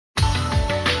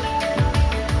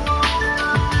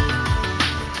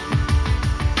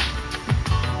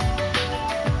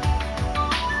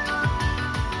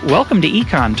Welcome to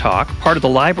Econ Talk, part of the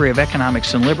Library of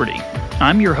Economics and Liberty.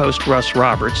 I'm your host, Russ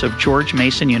Roberts of George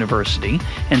Mason University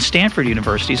and Stanford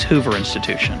University's Hoover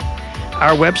Institution.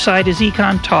 Our website is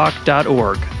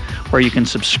econtalk.org, where you can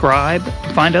subscribe,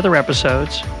 find other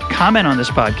episodes, comment on this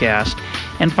podcast,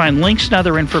 and find links and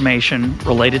other information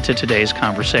related to today's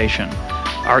conversation.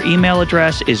 Our email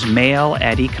address is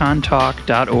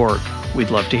mail@econtalk.org.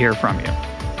 We'd love to hear from you.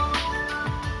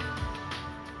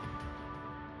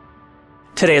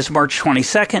 Today is March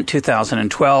 22nd,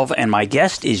 2012, and my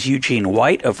guest is Eugene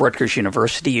White of Rutgers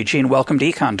University. Eugene, welcome to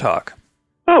Econ Talk.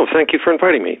 Oh, thank you for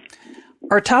inviting me.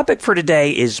 Our topic for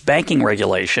today is banking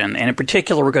regulation, and in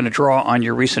particular, we're going to draw on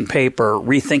your recent paper,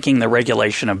 Rethinking the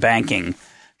Regulation of Banking,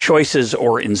 Choices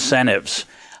or Incentives.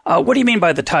 What do you mean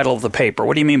by the title of the paper?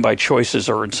 What do you mean by choices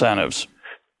or incentives?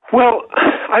 Well,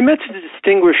 I meant to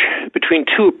distinguish between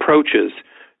two approaches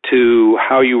to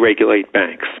how you regulate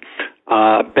banks.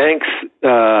 Banks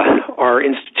are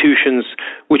institutions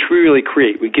which we really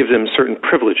create. We give them certain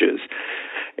privileges,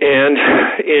 and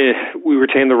we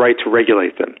retain the right to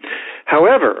regulate them.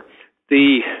 However,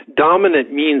 the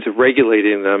dominant means of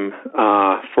regulating them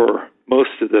for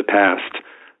most of the past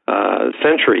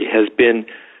century has been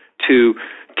to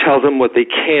tell them what they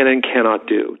can and cannot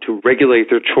do, to regulate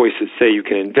their choices, say you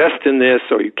can invest in this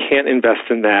or you can't invest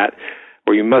in that,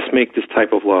 or you must make this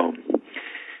type of loan.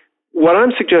 What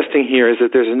I'm suggesting here is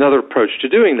that there's another approach to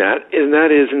doing that, and that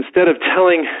is instead of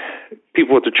telling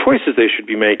people what the choices they should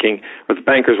be making, or the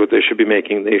bankers what they should be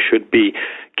making, they should be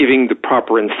giving the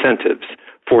proper incentives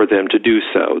for them to do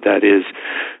so. That is,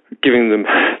 giving them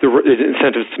the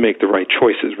incentives to make the right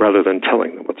choices rather than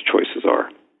telling them what the choices are.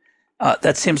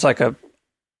 That seems like a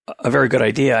very good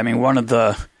idea. I mean, one of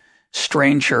the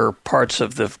stranger parts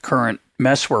of the current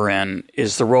mess we're in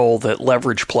is the role that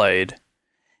leverage played,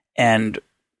 and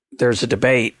there's a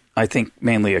debate, I think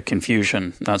mainly a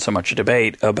confusion, not so much a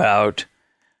debate, about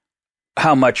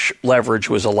how much leverage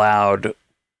was allowed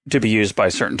to be used by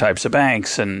certain types of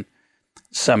banks. And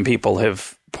some people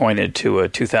have pointed to a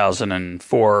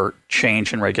 2004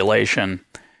 change in regulation,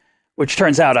 which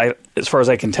turns out, as far as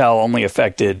I can tell, only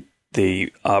affected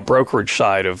the brokerage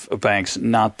side of banks,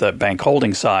 not the bank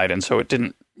holding side. And so it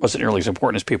wasn't nearly as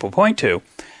important as people point to.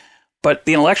 But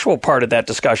the intellectual part of that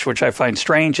discussion, which I find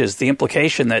strange, is the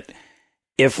implication that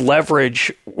if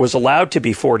leverage was allowed to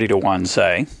be 40-1,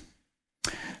 say,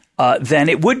 then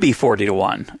it would be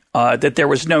 40-1, that there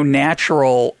was no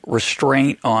natural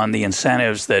restraint on the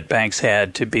incentives that banks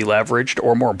had to be leveraged,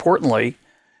 or more importantly,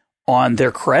 on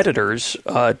their creditors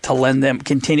to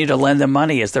continue to lend them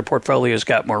money as their portfolios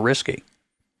got more risky.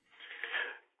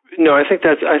 No, I think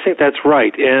that's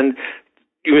right. And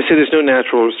you would say there's no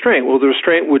natural restraint. Well, the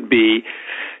restraint would be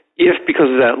if,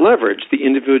 because of that leverage, the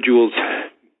individuals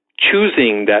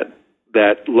choosing that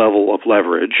level of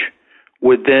leverage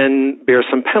would then bear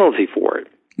some penalty for it.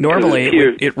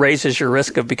 Normally, it raises your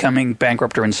risk of becoming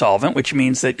bankrupt or insolvent, which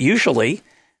means that usually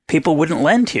people wouldn't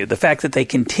lend to you. The fact that they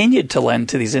continued to lend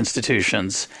to these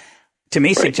institutions, to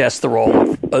me, suggests the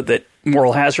role that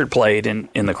moral hazard played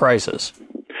in the crisis.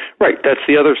 Right. That's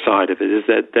the other side of it, is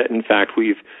that in fact,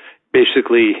 we've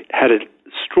basically had a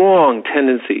strong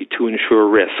tendency to insure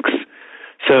risks.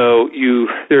 So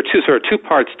there are two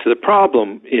parts to the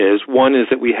problem. One is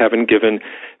that we haven't given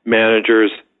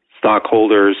managers,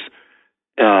 stockholders,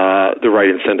 the right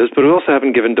incentives, but we also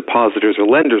haven't given depositors or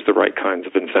lenders the right kinds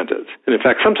of incentives. And in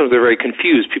fact, sometimes they're very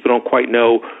confused. People don't quite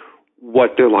know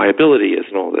what their liability is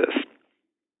in all this.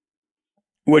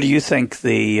 What do you think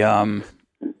the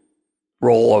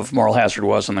role of moral hazard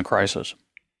was in the crisis?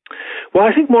 Well,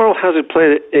 I think moral hazard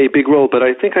played a big role, but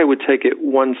I think I would take it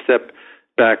one step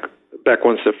back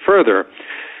one step further,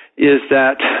 is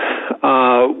that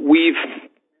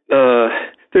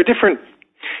there are different,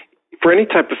 for any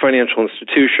type of financial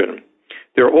institution,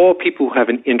 there are all people who have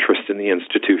an interest in the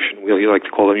institution. We like to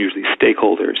call them usually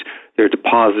stakeholders. They're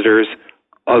depositors,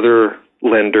 other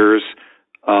lenders,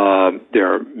 there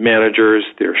are managers,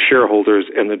 there are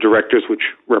shareholders, and the directors,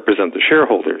 which represent the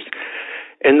shareholders.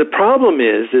 And the problem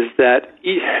is that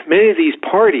many of these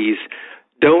parties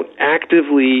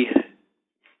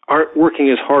aren't working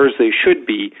as hard as they should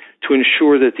be to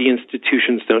ensure that the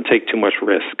institutions don't take too much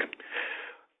risk.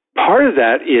 Part of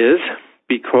that is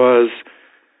because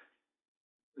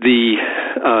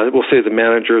we'll say the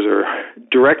managers or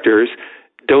directors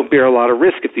don't bear a lot of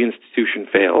risk if the institution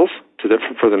fails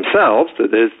for themselves.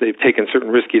 That is, they've taken certain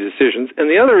risky decisions.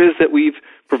 And the other is that we've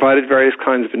provided various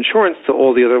kinds of insurance to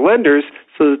all the other lenders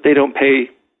so that they don't pay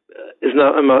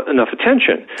enough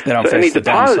attention. They don't face the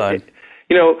downside.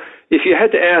 If you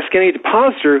had to ask any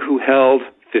depositor who held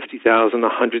 $50,000,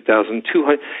 $100,000,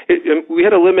 $200,000. We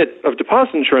had a limit of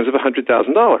deposit insurance of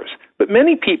 $100,000. But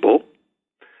many people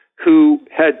who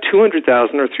had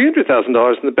 $200,000 or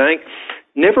 $300,000 in the bank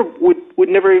would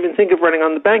never even think of running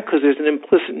on the bank because there's an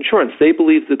implicit insurance. They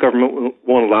believe the government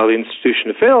won't allow the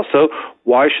institution to fail, so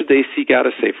why should they seek out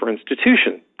a safer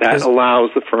institution? That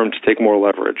allows the firm to take more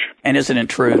leverage. And isn't it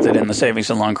true that in the savings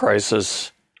and loan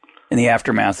crisis, in the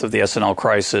aftermath of the S&L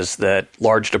crisis, that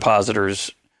large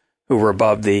depositors who were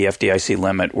above the FDIC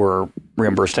limit were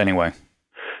reimbursed anyway?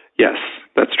 Yes,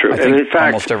 that's true. And in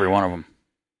fact, almost every one of them.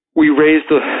 We raised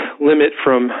the limit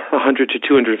from $100,000 to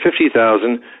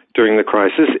 $250,000 during the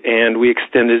crisis, and we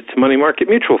extended it to money market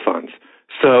mutual funds.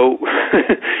 So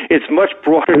it's much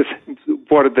broader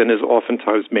than is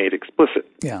oftentimes made explicit.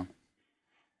 Yeah.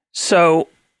 So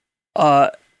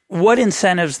what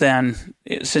incentives then,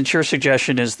 since your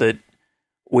suggestion is that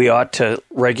we ought to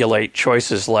regulate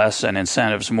choices less and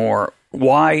incentives more,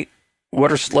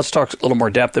 let's talk a little more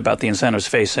depth about the incentives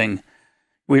facing.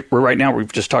 Right now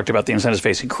we've just talked about the incentives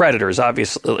facing creditors,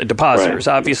 obviously depositors.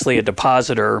 Right. Obviously, a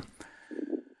depositor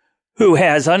who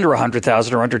has under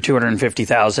 $100,000 or under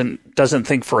 $250,000 doesn't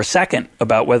think for a second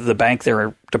about whether the bank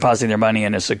they're depositing their money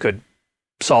in is a good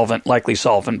likely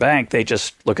solvent bank. They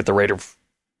just look at the rate of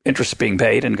interest being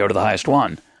paid and go to the highest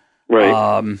one.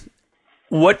 Right.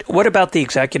 What about the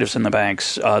executives in the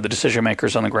banks, the decision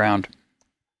makers on the ground?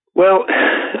 Well,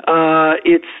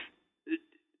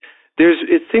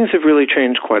 things have really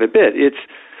changed quite a bit. It's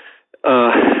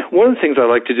one of the things I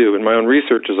like to do in my own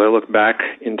research is I look back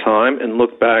in time and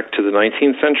look back to the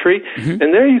 19th century,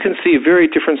 and there you can see a very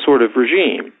different sort of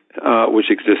regime which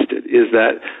existed. Is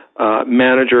that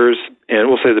managers, and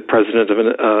we'll say the president of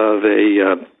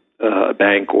a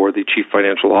bank or the chief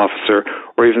financial officer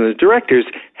or even the directors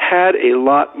had a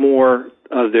lot more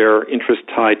of their interest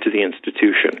tied to the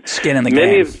institution. Skin in the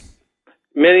game.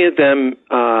 Many of them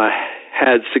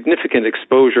had significant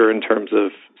exposure in terms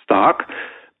of stock,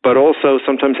 but also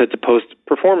sometimes had to post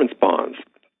performance bonds.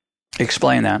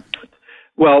 Explain that.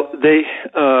 Well, they,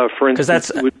 for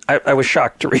instance... Because I was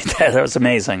shocked to read that. That was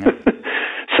amazing.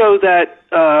 So that,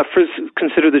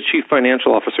 consider the chief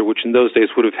financial officer, which in those days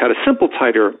would have had a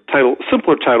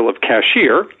simpler title of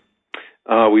cashier.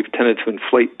 We've tended to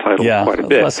inflate titles quite a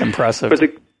bit. Less impressive. But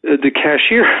the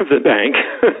cashier of the bank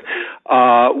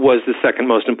was the second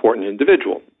most important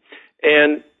individual.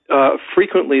 And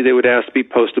frequently they would ask to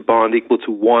post a bond equal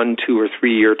to 1, 2, or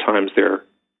 3 year times their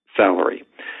salary.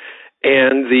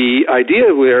 And the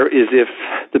idea there is if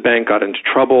the bank got into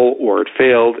trouble or it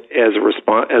failed as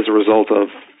a result of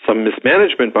some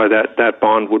mismanagement by that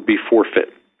bond would be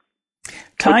forfeit.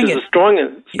 There's a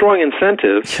strong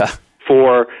incentive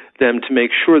for them to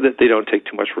make sure that they don't take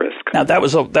too much risk. Now that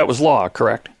was law,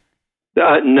 correct?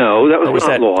 No, that was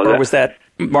not law. Or was that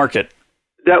market?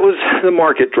 That was the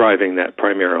market driving that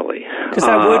primarily. Because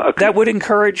that would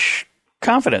encourage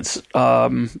confidence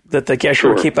that the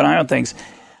cashier would keep an eye on things.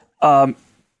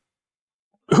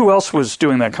 Who else was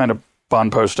doing that kind of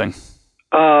bond posting?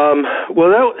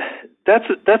 Well, that's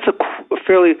a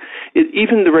fairly...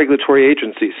 even the regulatory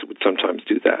agencies would sometimes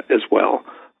do that as well.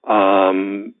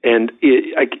 And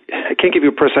I can't give you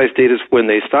a precise date as when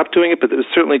they stopped doing it, but it was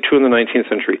certainly true in the 19th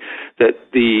century that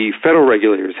the federal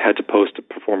regulators had to post a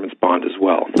performance bond as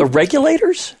well. The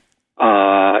regulators?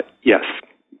 Yes,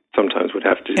 sometimes would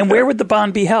have to do that. And where would the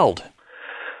bond be held?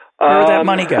 Where would that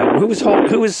money go? Who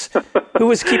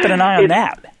was keeping an eye on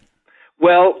that?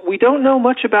 Well, we don't know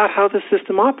much about how the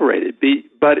system operated,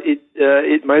 but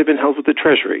it might have been held with the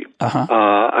Treasury. A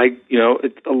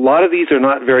lot of these are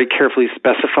not very carefully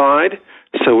specified,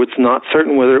 so it's not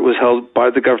certain whether it was held by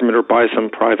the government or by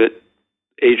some private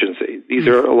agency. These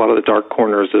are a lot of the dark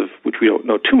corners of which we don't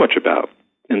know too much about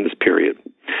in this period.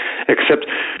 Except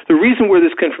the reason where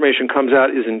this information comes out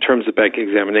is in terms of bank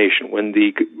examination, when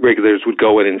the regulators would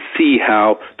go in and see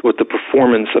what the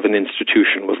performance of an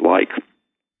institution was like,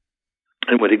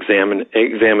 and would examine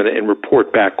it and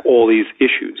report back all these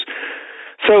issues.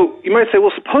 So you might say,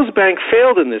 well, suppose a bank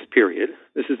failed in this period.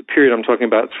 This is the period I'm talking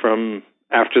about from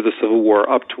after the Civil War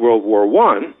up to World War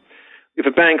I. If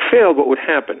a bank failed, what would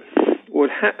happen?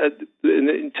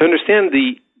 To understand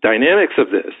the dynamics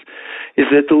of this is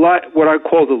that what I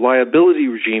call the liability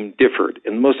regime differed.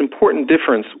 And the most important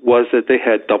difference was that they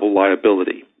had double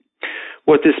liability.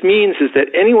 What this means is that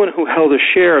anyone who held a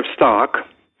share of stock,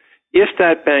 if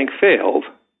that bank failed,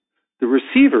 the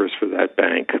receivers for that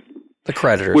bank, the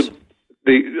creditors,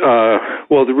 the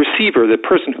receiver, the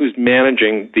person who's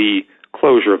managing the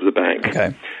closure of the bank,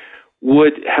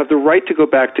 would have the right to go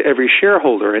back to every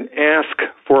shareholder and ask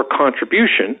for a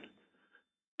contribution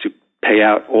to pay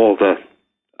out all the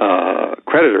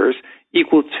creditors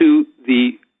equal to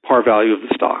the par value of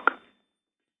the stock.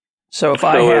 So if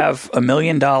I have $1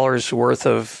 million worth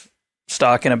of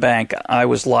stock in a bank, I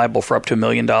was liable for up to $1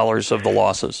 million of the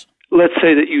losses. Let's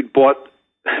say that you'd bought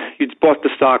the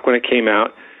stock when it came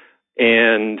out,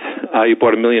 and you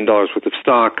bought $1 million worth of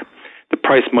stock. The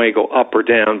price might go up or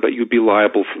down, but you'd be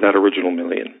liable for that original $1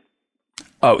 million.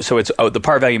 Oh, so it's the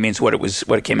par value means what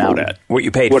it came out at, what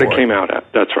you paid for. What it came out at.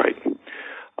 That's right.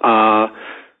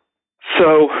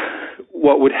 So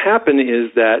what would happen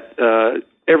is that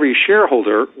every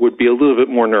shareholder would be a little bit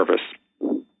more nervous,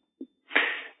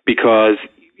 because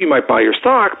you might buy your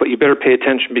stock, but you better pay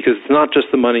attention, because it's not just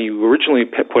the money you originally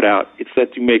put out, it's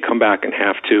that you may come back and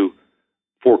have to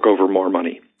fork over more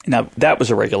money. Now, that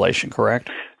was a regulation, correct?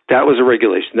 That was a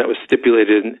regulation that was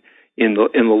stipulated in the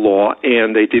law,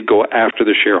 and they did go after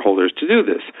the shareholders to do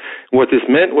this. What this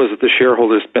meant was that the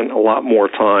shareholders spent a lot more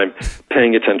time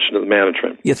paying attention to the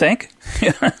management. You think?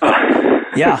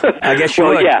 Yeah, I guess you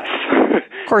would. Well, yes.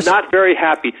 Of course. Not very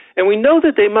happy. And we know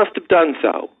that they must have done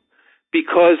so,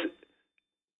 because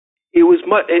it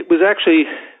was actually,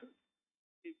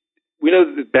 we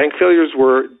know that bank failures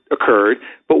occurred,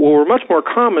 but what were much more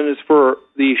common is for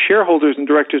the shareholders and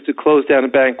directors to close down a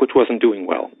bank which wasn't doing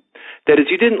well. That is,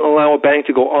 you didn't allow a bank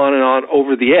to go on and on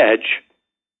over the edge,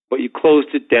 but you closed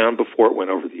it down before it went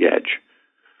over the edge.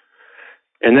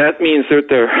 And that means that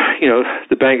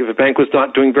the bank, if a bank was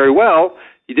not doing very well,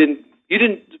 you didn't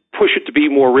push it to be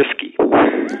more risky.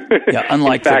 Yeah,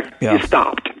 unlike in fact, you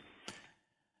stopped.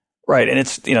 Right, and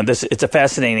it's a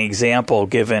fascinating example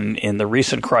given in the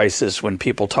recent crisis when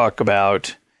people talk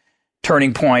about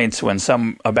turning points when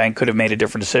a bank could have made a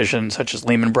different decision, such as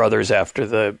Lehman Brothers after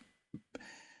the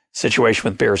situation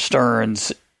with Bear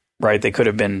Stearns. Right, they could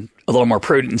have been a little more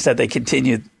prudent. Instead, they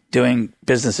continued doing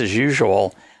business as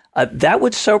usual. That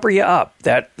would sober you up.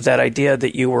 That idea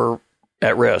that you were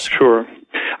at risk. Sure.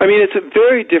 I mean, it's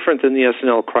very different than the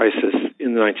S&L crisis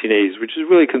in the 1980s, which is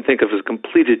really can think of as a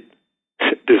completed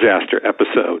disaster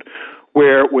episode,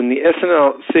 where when the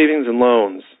S&L savings and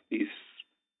loans, these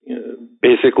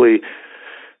basically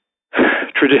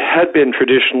had been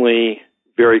traditionally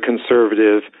very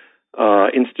conservative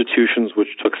institutions which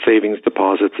took savings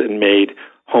deposits and made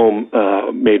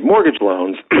mortgage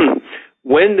loans,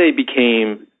 when they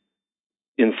became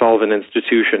insolvent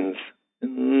institutions,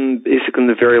 basically in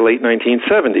the very late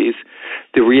 1970s,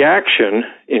 the reaction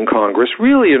in Congress,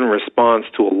 really in response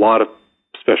to a lot of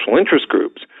special interest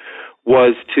groups,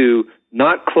 was to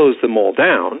not close them all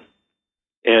down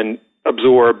and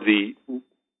absorb the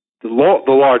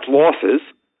large losses,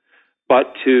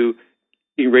 but to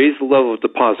raise the level of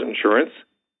deposit insurance,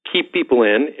 keep people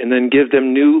in, and then give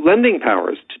them new lending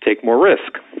powers to take more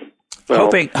risk.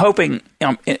 Well, hoping,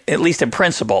 at least in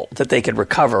principle, that they could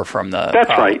recover from the That's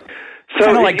problem. Right. So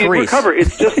kind of like Greece. Recover.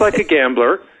 It's just like a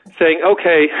gambler saying,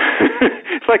 okay,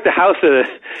 it's like the house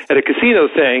at a casino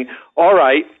saying, all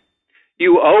right,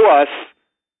 you owe us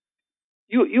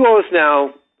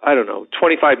now, I don't know,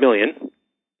 $25 million.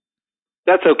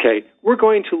 That's okay. We're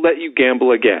going to let you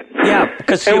gamble again. Yeah,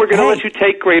 and we're going to let you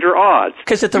take greater odds.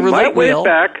 Because at the roulette wheel,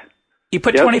 back. You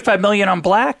put $25 million on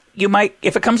black, you might,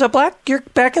 if it comes up black, you're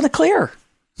back in the clear.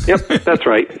 Yep, that's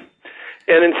right.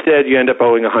 And instead, you end up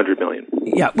owing $100 million.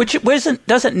 Yeah, which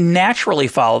doesn't naturally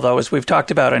follow, though, as we've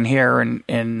talked about in here and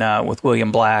with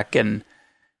William Black and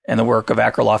the work of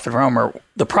Akerlof and Romer.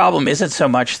 The problem isn't so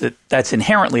much that that's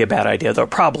inherently a bad idea, though it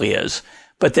probably is,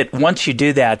 but that once you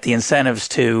do that, the incentives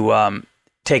to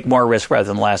take more risk rather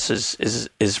than less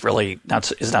is really not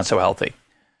so healthy.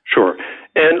 Sure,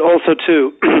 and also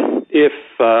too, if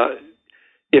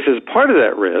as part of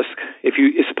that risk, if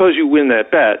you suppose you win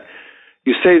that bet,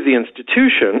 you save the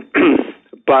institution,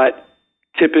 but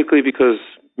typically because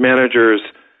managers'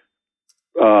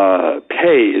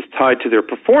 pay is tied to their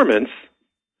performance,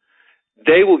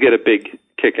 they will get a big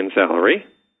kick in salary.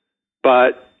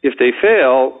 But if they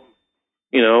fail,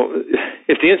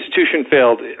 if the institution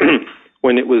failed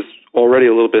when it was already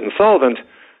a little bit insolvent,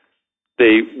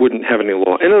 they wouldn't have any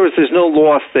loss. In other words, there's no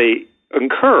loss they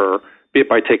incur, be it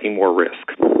by taking more risk.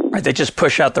 Right, they just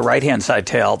push out the right-hand side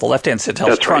tail. The left-hand side tail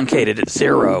is truncated at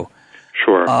zero.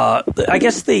 Sure. I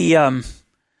guess the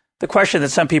question that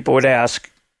some people would ask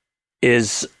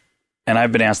is, and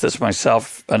I've been asked this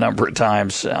myself a number of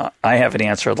times, I have an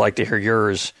answer. I'd like to hear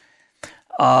yours.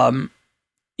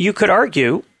 You could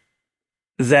argue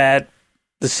that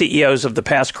the CEOs of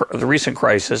the recent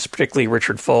crisis, particularly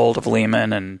Richard Fuld of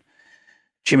Lehman and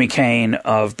Jimmy Kane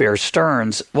of Bear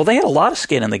Stearns, well, they had a lot of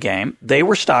skin in the game. They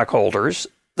were stockholders.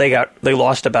 They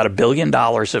lost about $1 billion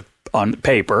on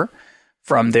paper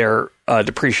from their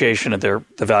depreciation of the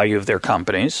value of their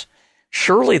companies.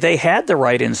 surely they had the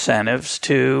right incentives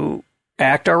to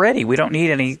act already. We don't need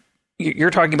any.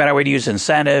 You're talking about a way to use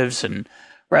incentives and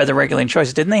rather than regulating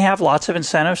choices. Didn't they have lots of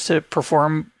incentives to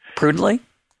perform prudently?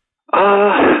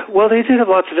 Well, they did have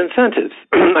lots of incentives.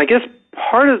 I guess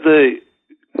part of the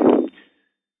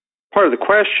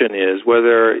question is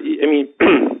whether,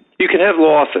 you can have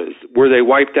losses. Were they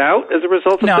wiped out as a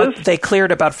result of this? No, they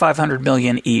cleared about $500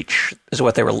 million each. Is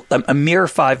what they were. A mere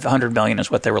 $500 million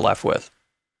is what they were left with.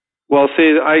 Well,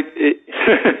 see,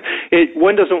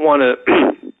 one doesn't want to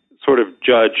sort of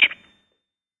judge,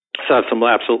 have some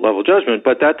absolute level judgment,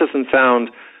 but that doesn't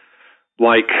sound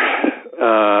like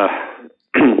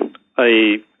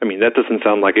that doesn't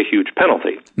sound like a huge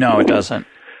penalty. No, it doesn't.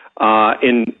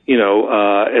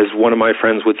 As one of my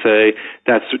friends would say,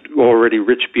 that's already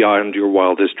rich beyond your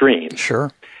wildest dreams.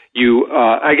 Sure.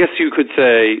 I guess you could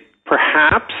say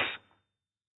perhaps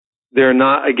they're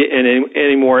not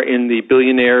anymore in the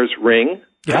billionaires' ring.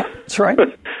 Yeah, that's right.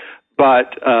 But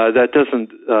that doesn't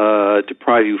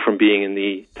deprive you from being in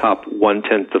the top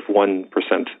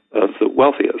 0.1% of the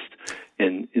wealthiest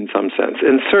in some sense.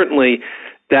 And certainly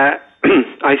that,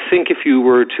 I think if you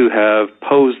were to have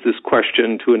posed this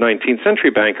question to a 19th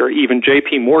century banker, even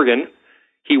J.P. Morgan,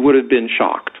 he would have been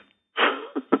shocked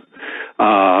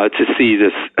to see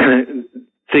this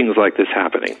things like this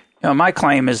happening. Now, my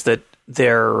claim is that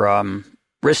their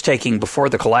risk-taking before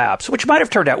the collapse, which might have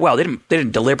turned out well. They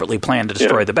didn't deliberately plan to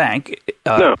destroy the bank.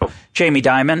 No. Jamie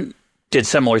Dimon did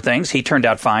similar things. He turned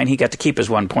out fine. He got to keep his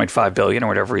 $1.5 billion or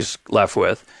whatever he's left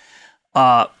with.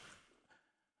 But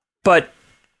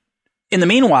in the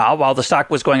meanwhile, while the stock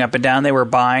was going up and down, they were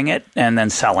buying it and then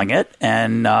selling it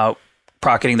and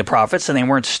pocketing the profits. And they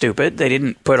weren't stupid. They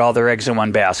didn't put all their eggs in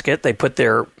one basket. They put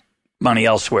their money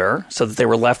elsewhere so that they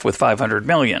were left with $500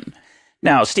 million.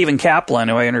 Now, Stephen Kaplan,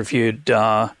 who I interviewed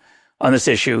on this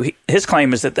issue, his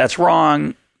claim is that that's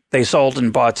wrong. They sold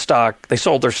and bought stock. They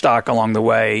sold their stock along the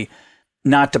way,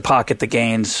 not to pocket the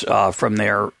gains from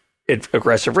their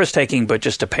aggressive risk taking, but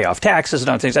just to pay off taxes and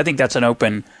other things. I think that's an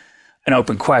open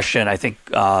question. I think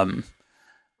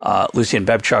Lucian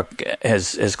Bebchuk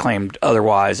has claimed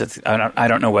otherwise. I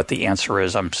don't know what the answer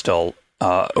is. I'm still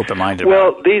open-minded. Well,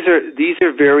 about it. these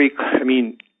are very.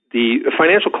 The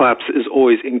financial collapse is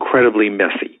always incredibly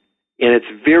messy, and it's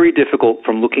very difficult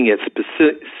from looking at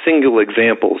single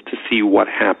examples to see what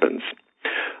happens.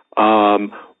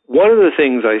 One of the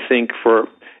things I think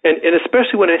and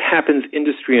especially when it happens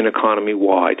industry and economy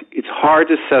wide, it's hard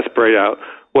to separate out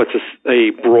what's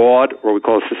a broad, or we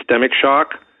call a systemic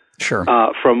shock, sure,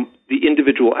 from the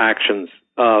individual actions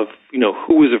of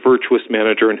who was a virtuous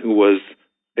manager and who was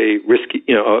a risky,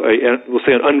 we'll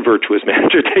say an unvirtuous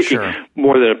manager taking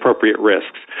more than appropriate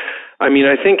risks. I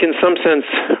think in some sense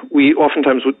we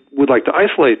oftentimes would like to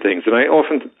isolate things, and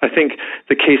I think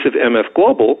the case of MF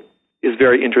Global is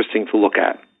very interesting to look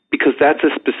at because that's a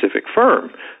specific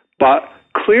firm, but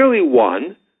clearly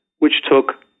one which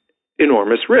took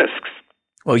enormous risks.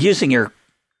 Well, using your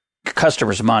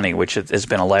customers' money, which has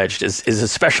been alleged, is a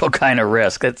special kind of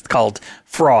risk. It's called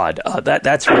fraud.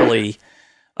 That's really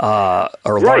or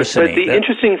larceny. Right, but the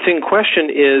interesting question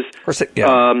is,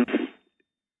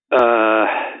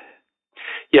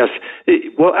 yes.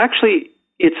 Well, actually,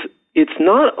 it's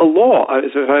not a law.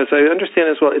 As I understand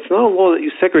as well, it's not a law that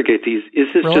you segregate these. This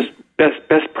is really? Just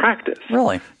best practice.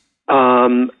 Really?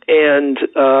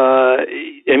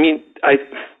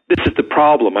 This is the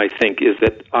problem, I think, is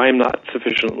that I'm not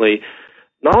sufficiently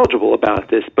knowledgeable about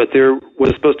this, but there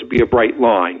was supposed to be a bright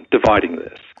line dividing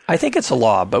this. I think it's a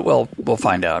law, but we'll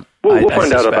find out. We'll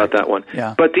find out about that one.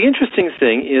 Yeah. But the interesting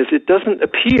thing is it doesn't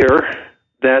appear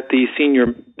that the senior,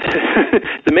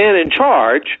 the man in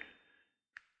charge,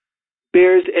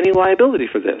 bears any liability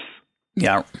for this.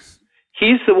 Yeah.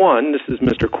 He's the one, this is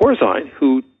Mr. Corzine,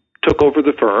 who took over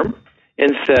the firm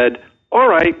and said, all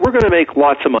right, we're going to make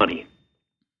lots of money.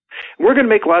 We're going to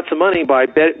make lots of money by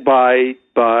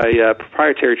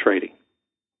proprietary trading.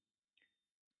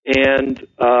 And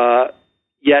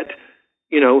yet,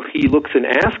 he looks in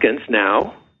askance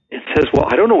now and says, well,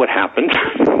 I don't know what happened.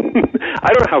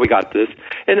 I don't know how we got this.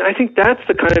 And I think that's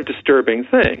the kind of disturbing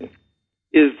thing,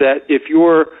 is that if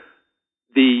you're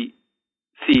the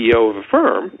CEO of a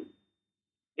firm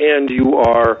and you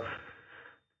are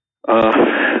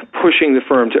pushing the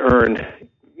firm to earn,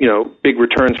 big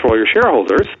returns for all your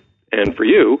shareholders and for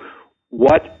you,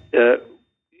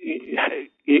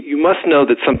 you must know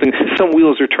that some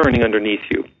wheels are turning underneath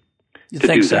you. You to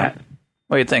think do so? That.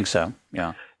 Well, you'd think so,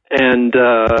 yeah. And,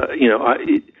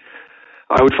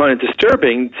 I would find it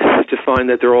disturbing to find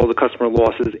that there are all the customer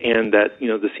losses and that,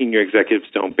 the senior executives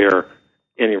don't bear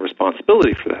any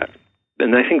responsibility for that.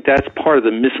 And I think that's part of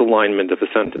the misalignment of a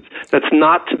sentence. That's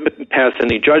not to pass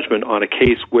any judgment on a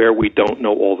case where we don't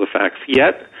know all the facts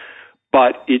yet,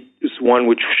 but it is one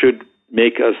which should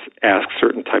make us ask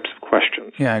certain types of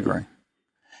questions. Yeah, I agree.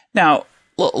 Now,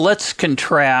 let's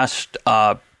contrast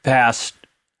the past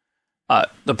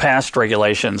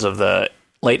regulations of the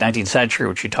late 19th century,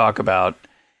 which you talk about,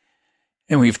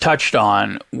 and we've touched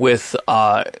on with,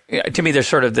 to me, there's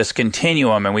sort of this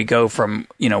continuum, and we go from,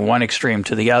 one extreme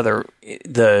to the other.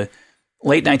 The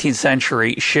late 19th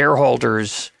century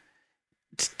shareholders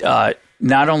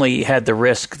not only had the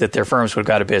risk that their firms would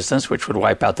go out of business, which would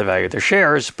wipe out the value of their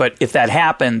shares, but if that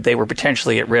happened, they were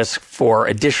potentially at risk for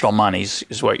additional monies,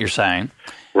 is what you're saying.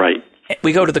 Right.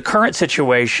 We go to the current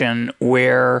situation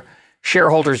where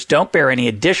shareholders don't bear any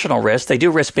additional risk. They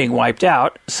do risk being wiped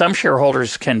out. Some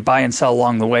shareholders can buy and sell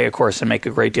along the way, of course, and make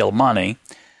a great deal of money.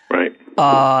 Right.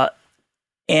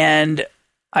 And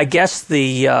I guess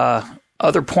the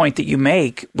other point that you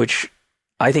make, which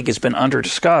I think has been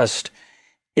under-discussed,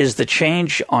 is the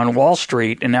change on Wall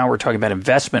Street, and now we're talking about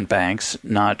investment banks,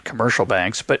 not commercial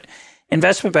banks, but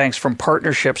investment banks from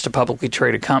partnerships to publicly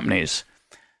traded companies.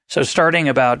 So starting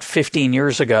about 15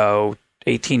 years ago,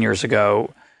 18 years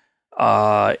ago,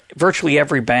 virtually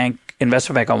every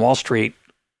investment bank on Wall Street,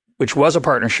 which was a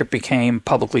partnership, became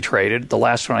publicly traded. The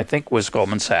last one, I think, was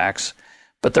Goldman Sachs,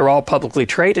 but they're all publicly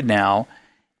traded now.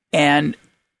 And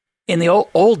in the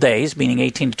old days, meaning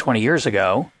 18 to 20 years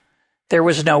ago, there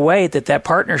was no way that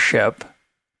partnership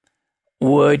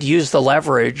would use the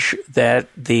leverage that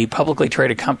the publicly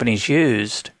traded companies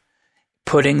used,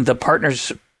 putting the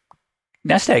partners'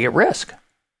 nest egg at risk.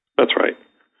 That's right.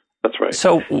 That's right.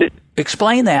 So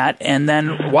explain that, and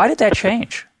then why did that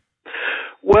change?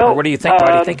 Well, or what do you think?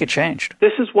 Why do you think it changed?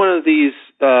 This is one of these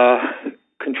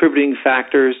contributing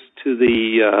factors to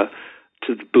the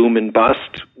boom and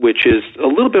bust, which is a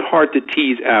little bit hard to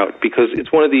tease out because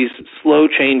it's one of these slow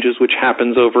changes which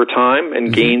happens over time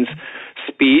and gains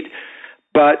speed.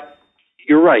 But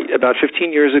you're right. About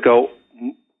 15 years ago,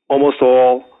 almost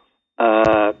all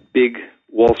big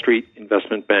Wall Street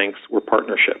investment banks were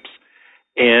partnerships.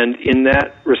 And in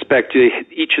that respect,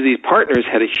 each of these partners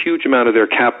had a huge amount of their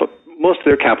capital, most of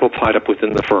their capital tied up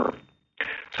within the firm.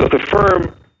 So if the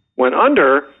firm went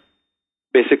under,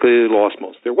 basically they lost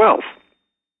most of their wealth.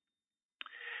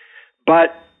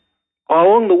 But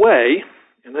along the way,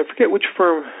 and I forget which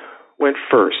firm went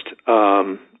first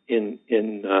in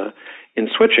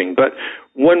switching, but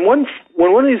when one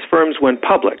of these firms went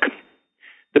public,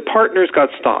 the partners got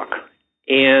stock,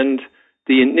 and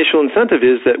the initial incentive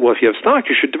is that, well, if you have stock,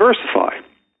 you should diversify,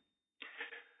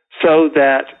 so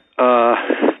that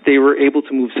they were able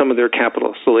to move some of their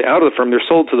capital slowly out of the firm. They're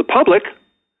sold to the public.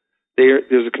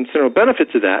 There's a considerable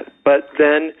benefit to that, but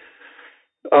then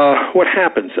what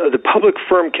happens? The public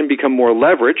firm can become more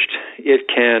leveraged. It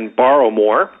can borrow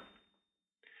more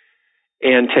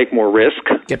and take more risk.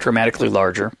 Get dramatically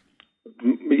larger.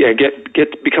 Yeah,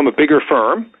 become a bigger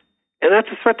firm, and that's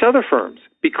a threat to other firms.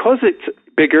 Because it's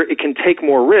bigger, it can take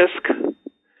more risk.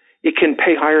 It can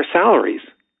pay higher salaries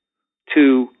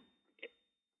to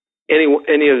anyone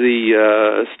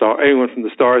from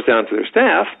the stars down to their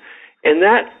staff, and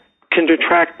that can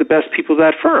attract the best people to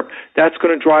that firm. That's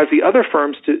going to drive the other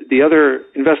firms, the other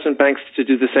investment banks, to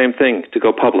do the same thing, to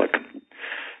go public.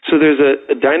 So there's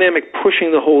a dynamic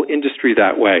pushing the whole industry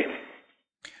that way.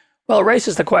 Well, it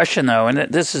raises the question, though, and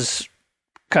this has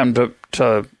come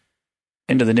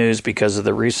into the news because of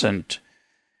the recent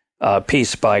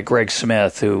piece by Greg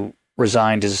Smith, who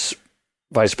resigned as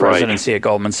vice presidency at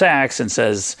Goldman Sachs, and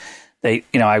says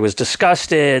I was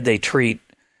disgusted. They treat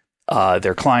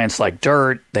their clients like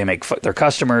dirt. They make their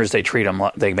customers. They treat them.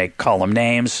 Call them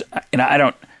names. We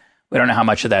don't know how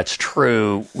much of that's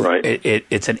true. Right.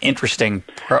 It's an interesting,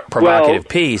 provocative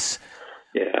piece.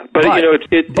 Yeah, but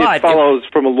it follows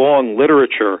from a long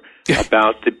literature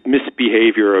about the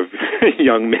misbehavior of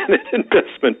young men in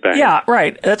investment banks. Yeah,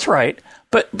 right. That's right.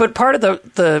 But part of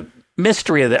the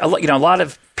mystery of a lot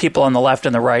of people on the left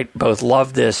and the right both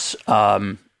loved this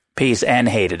piece and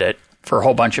hated it for a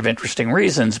whole bunch of interesting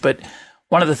reasons. But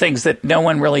one of the things that no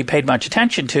one really paid much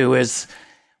attention to is,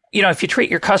 if you treat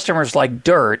your customers like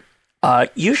dirt,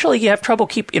 usually you have trouble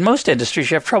in most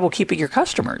industries, you have trouble keeping your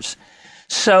customers.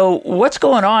 So what's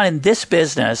going on in this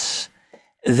business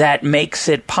that makes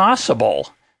it possible?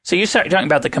 So you start talking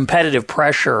about the competitive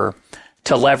pressure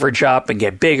to leverage up and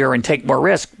get bigger and take more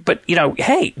risk. But,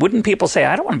 hey, wouldn't people say,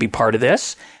 I don't want to be part of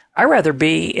this. I'd rather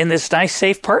be in this nice,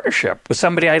 safe partnership with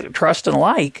somebody I trust and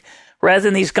like rather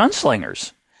than these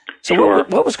gunslingers. So sure.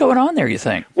 what was going on there, you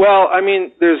think? Well, I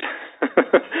mean, there's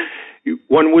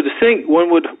one would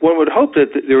hope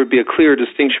that there would be a clear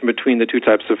distinction between the two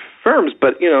types of firms,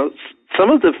 but some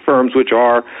of the firms which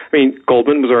are,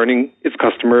 Goldman was earning its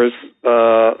customers,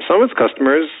 some of its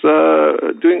customers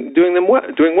doing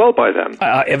well by them.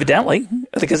 Evidently,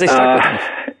 because they stuck with them.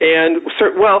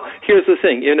 Here's the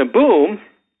thing: in a boom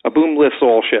lifts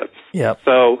all ships. Yep.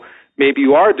 So maybe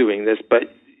you are doing this,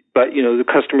 but the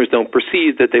customers don't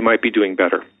perceive that they might be doing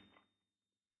better.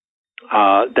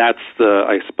 That's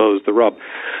I suppose the rub.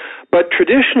 But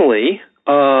traditionally,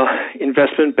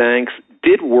 investment banks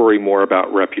did worry more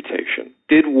about reputation,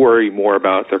 did worry more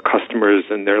about their customers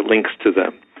and their links to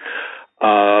them.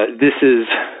 This is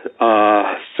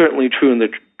certainly true in the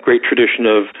great tradition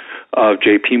of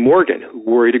J.P. Morgan, who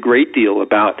worried a great deal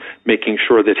about making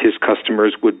sure that his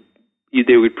customers would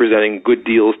be presenting good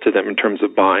deals to them in terms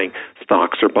of buying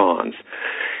stocks or bonds.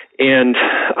 And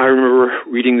I remember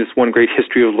reading this one great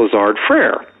history of Lazard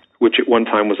Frères, which at one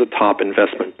time was a top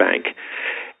investment bank.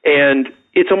 And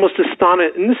it's almost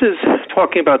astonishing, and this is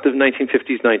talking about the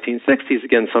 1950s, 1960s,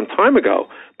 again, some time ago,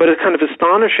 but it's kind of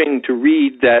astonishing to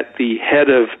read that the head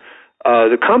of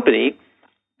the company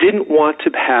didn't want to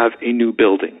have a new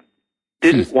building,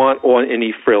 didn't want on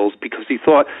any frills, because he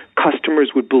thought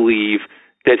customers would believe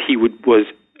that he was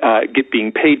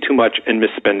being paid too much and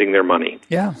misspending their money.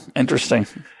 Yeah, interesting.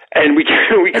 And we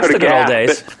could have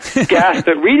gasped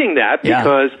at reading that,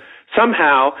 because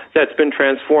somehow that's been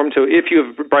transformed to, if you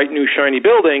have a bright new shiny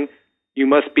building, you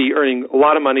must be earning a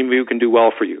lot of money, maybe we can do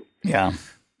well for you. Yeah.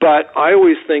 But I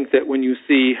always think that when you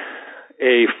see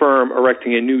a firm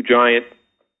erecting a new giant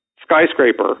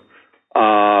skyscraper,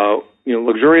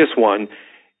 luxurious one,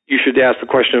 you should ask the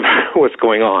question of what's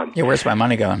going on. Yeah, where's my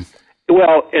money going?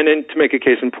 Well, and then to make a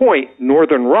case in point,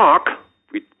 Northern Rock,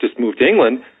 we just moved to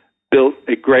England, built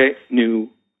a great new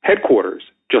headquarters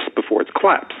just before its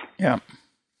collapse. Yeah.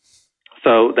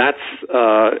 So that's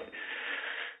what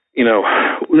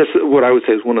I would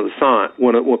say is one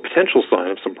potential sign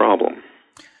of some problem.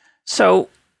 So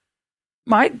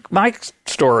my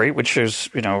story, which is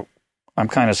I'm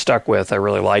kind of stuck with, I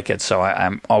really like it, so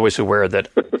I'm always aware that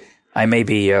I may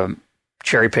be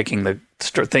cherry picking the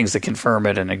things that confirm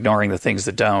it and ignoring the things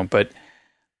that don't. But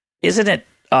isn't it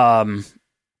in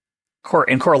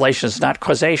correlation? It's not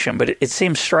causation, but it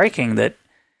seems striking that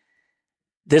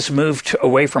this move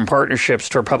away from partnerships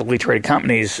toward publicly traded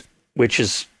companies, which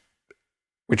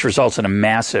results in a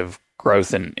massive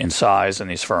growth in size in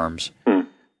these firms,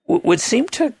 would seem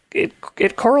to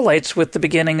it correlates with the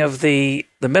beginning of the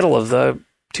middle of the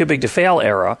too big to fail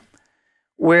era,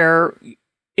 where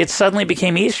it suddenly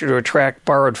became easier to attract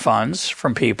borrowed funds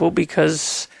from people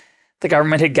because the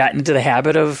government had gotten into the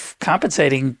habit of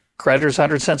compensating creditors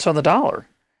 100 cents on the dollar.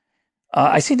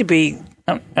 I seem to be,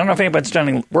 I don't know if anybody's done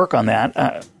any work on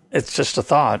that. It's just a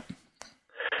thought.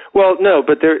 Well, no,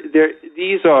 but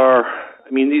these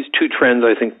two trends,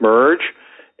 I think, merge.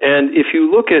 And if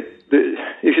you look at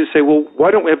if you say, well,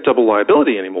 why don't we have double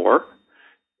liability anymore?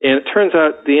 And it turns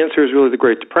out the answer is really the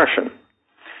Great Depression,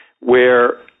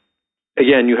 where,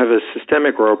 again, you have a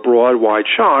systemic or a broad, wide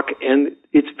shock, and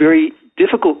it's very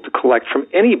difficult to collect from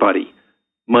anybody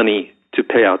money to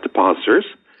pay out depositors.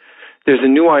 There's a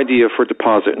new idea for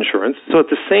deposit insurance. So at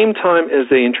the same time as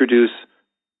they introduce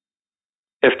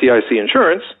FDIC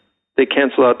insurance, they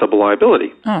cancel out double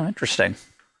liability. Oh, interesting.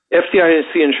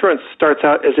 FDIC insurance starts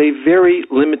out as a very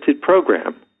limited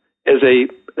program,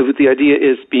 with the idea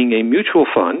is being a mutual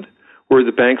fund where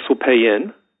the banks will pay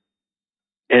in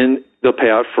and they'll pay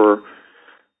out for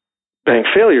bank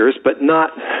failures, but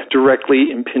not directly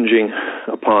impinging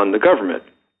upon the government.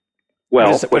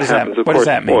 Well, what does that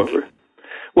mean?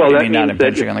 Well, that means not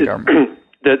impinging on the government.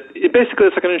 That it basically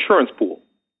it's like an insurance pool,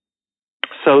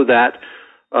 so that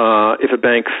if a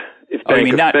bank,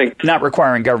 not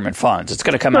requiring government funds, it's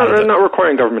going to come out of it. Not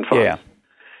requiring government funds. Yeah.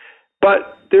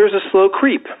 But there's a slow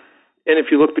creep, and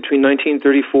if you look between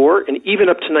 1934 and even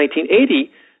up to 1980,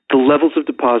 the levels of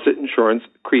deposit insurance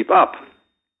creep up.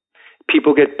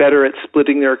 People get better at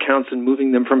splitting their accounts and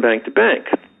moving them from bank to bank,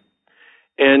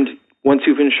 and once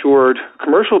you've insured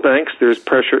commercial banks, there's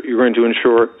pressure. You're going to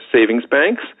insure savings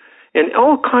banks and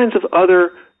all kinds of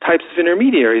other types of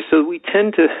intermediaries. So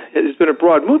there's been a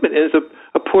broad movement, and it's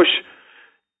a push,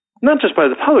 not just by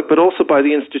the public, but also by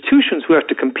the institutions who have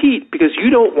to compete, because you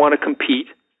don't want to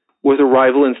compete with a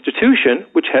rival institution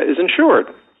which is insured.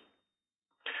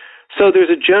 So there's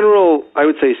a general, I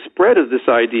would say, spread of this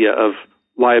idea of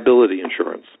liability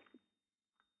insurance.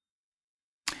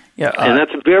 Yeah, and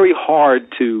that's very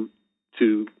hard to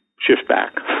shift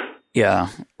back. Yeah.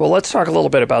 Well, let's talk a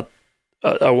little bit about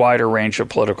a wider range of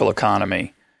political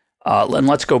economy. And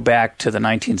let's go back to the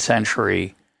 19th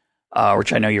century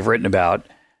which I know you've written about.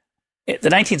 The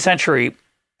 19th century,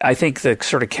 I think the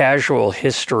sort of casual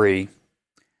history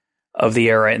of the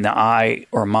era in the eye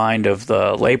or mind of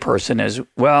the layperson is,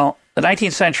 well, the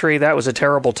 19th century, that was a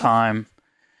terrible time.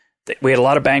 We had a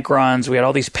lot of bank runs. We had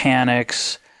all these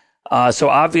panics. So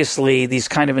obviously, these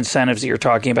kind of incentives that you're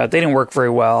talking about, they didn't work very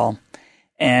well.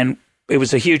 And it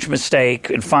was a huge mistake.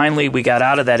 And finally, we got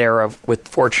out of that era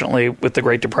fortunately, with the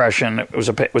Great Depression. It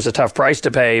was a tough price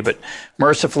to pay, but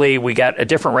mercifully, we got a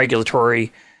different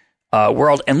regulatory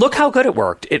world. And look how good it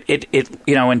worked.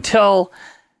 Until,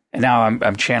 and now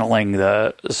I'm channeling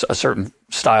a certain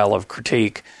style of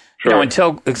critique. Sure.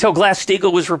 Until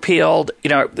Glass-Steagall was repealed,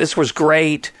 this was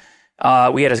great.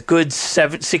 We had a good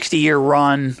 60-year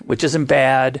run, which isn't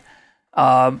bad.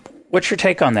 What's your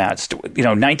take on that?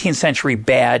 19th century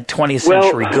bad, 20th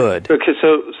century good. Okay,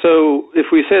 so if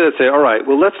we say, all right,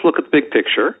 well, let's look at the big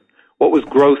picture. What was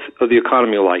growth of the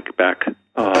economy like back in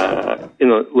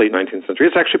the late 19th century?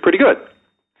 It's actually pretty good.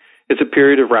 It's a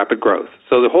period of rapid growth.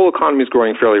 So the whole economy is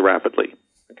growing fairly rapidly.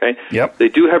 Okay. Yep. They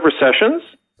do have recessions.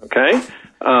 Okay.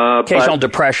 Occasional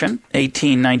depression.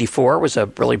 1894 was a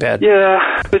really bad.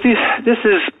 Yeah, but this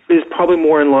is probably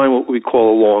more in line with what we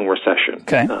call a long recession.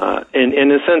 Okay. And in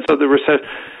the sense of the recession,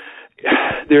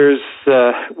 there's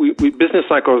business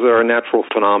cycles are a natural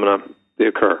phenomena. They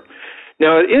occur.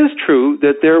 Now, it is true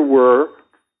that there were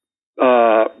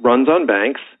runs on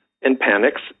banks and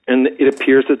panics, and it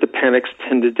appears that the panics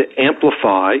tended to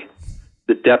amplify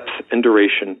the depth and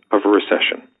duration of a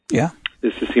recession. Yeah.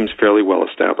 This seems fairly well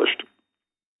established.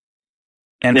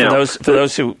 And now, for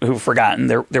those who've forgotten,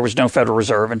 there was no Federal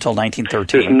Reserve until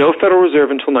 1913. There's no Federal Reserve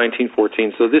until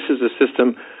 1914. So this is a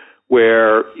system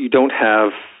where you don't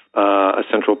have a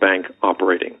central bank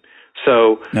operating.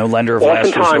 So no lender of last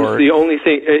resort. Oftentimes, the only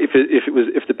thing,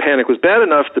 if the panic was bad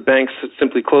enough, the banks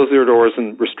simply closed their doors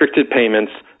and restricted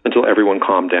payments until everyone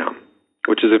calmed down,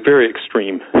 which is a very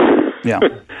extreme. Yeah.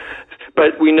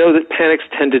 But we know that panics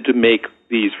tended to make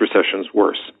these recessions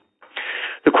worse.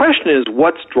 The question is,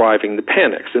 what's driving the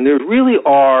panics? And there really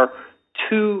are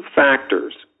two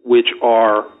factors which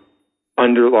are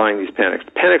underlying these panics.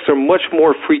 The panics are much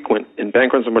more frequent, and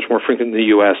bank runs are much more frequent in the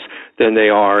U.S. than they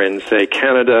are in, say,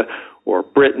 Canada or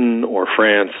Britain or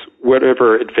France,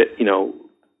 whatever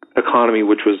economy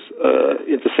which was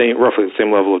at roughly the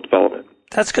same level of development.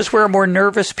 That's because we're more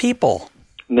nervous people.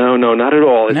 No, not at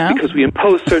all. It's because we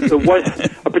imposed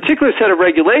a particular set of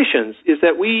regulations is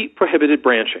that we prohibited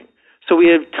branching. So we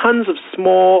have tons of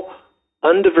small,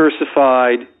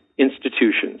 undiversified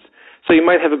institutions. So you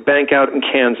might have a bank out in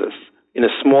Kansas in a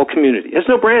small community. It has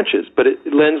no branches, but it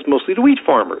lends mostly to wheat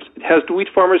farmers. It has the wheat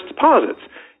farmers' deposits.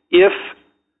 If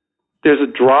there's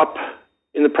a drop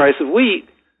in the price of wheat,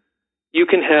 you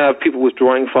can have people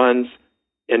withdrawing funds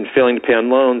and failing to pay on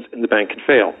loans, and the bank can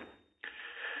fail.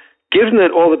 Given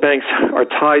that all the banks are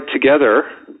tied together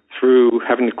through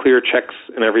having to clear checks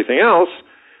and everything else,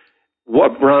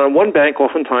 one bank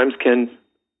oftentimes can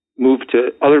move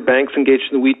to other banks engaged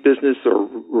in the wheat business or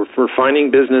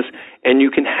refining business, and you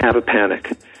can have a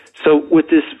panic. So with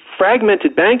this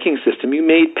fragmented banking system, you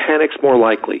made panics more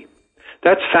likely.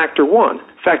 That's factor one.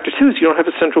 Factor two is you don't have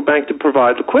a central bank to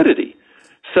provide liquidity.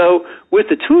 So with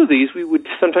the two of these, we would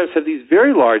sometimes have these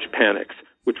very large panics,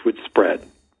 which would spread.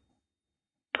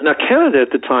 Now, Canada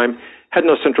at the time had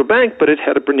no central bank, but it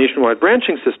had a nationwide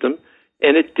branching system,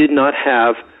 and it did not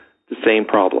have the same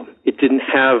problem. It didn't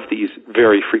have these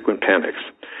very frequent panics.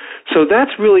 So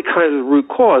that's really kind of the root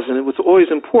cause, and what's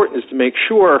always important is to make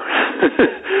sure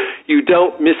you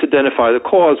don't misidentify the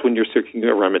cause when you're seeking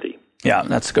a remedy. Yeah,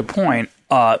 that's a good point.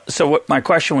 So what my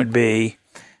question would be,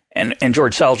 and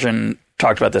George Selgin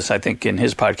talked about this, I think, in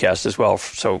his podcast as well,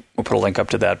 so we'll put a link up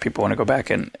to that. People want to go back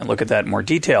and look at that in more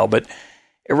detail, but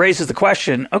it raises the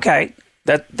question, okay,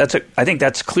 I think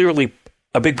that's clearly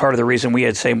a big part of the reason we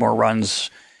had, say, more runs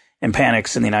and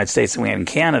panics in the United States than we had in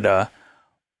Canada.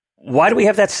 Why do we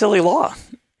have that silly law?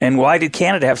 And why did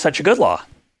Canada have such a good law?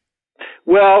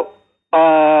 Well,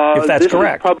 if that's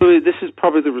correct. This is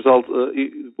probably the result of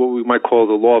what we might call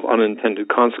the law of unintended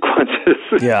consequences.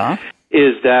 Yeah.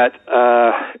 Is that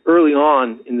early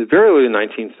on, in the very early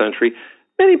 19th century,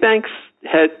 many banks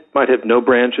might have no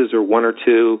branches or one or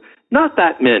two, not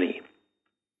that many.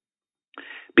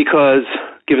 Because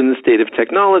given the state of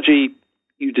technology,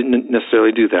 you didn't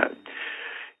necessarily do that.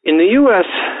 In the U.S.,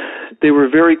 they were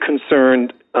very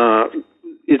concerned.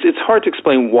 It's hard to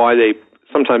explain why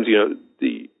sometimes,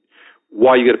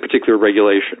 why you get a particular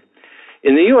regulation.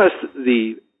 In the U.S.,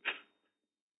 the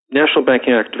National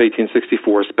Banking Act of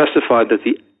 1864 specified that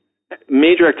the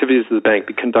major activities of the bank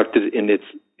be conducted in its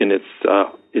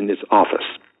office.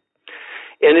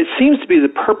 And it seems to be the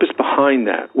purpose behind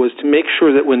that was to make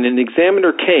sure that when an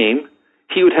examiner came,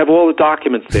 he would have all the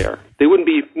documents there. They wouldn't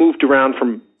be moved around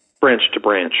from branch to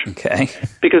branch. Okay.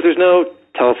 Because there's no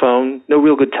telephone, no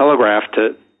real good telegraph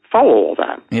to follow all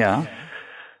that. Yeah.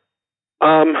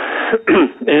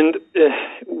 And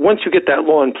once you get that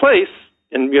law in place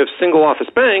and you have single office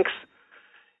banks,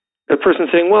 a person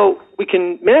saying, well, we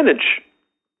can manage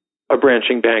a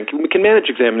branching bank. We can manage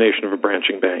examination of a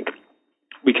branching bank.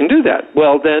 We can do that.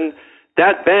 Well, then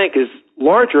that bank is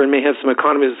larger and may have some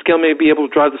economies of scale, may be able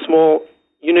to drive the small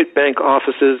unit bank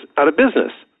offices out of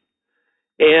business.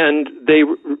 And they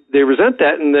resent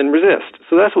that and then resist.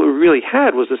 So that's what we really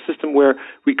had, was a system where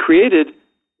we created,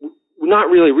 not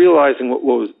really realizing what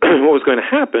was what was going to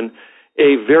happen,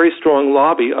 a very strong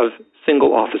lobby of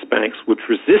single office banks which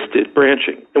resisted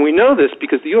branching. And we know this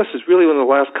because the U.S. is really one of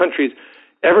the last countries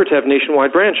ever to have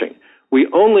nationwide branching. We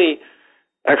only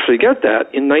actually get that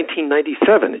in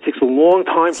 1997. It takes a long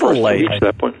time for us to reach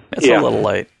that point. It's a little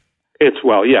late. It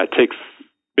takes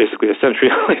basically a century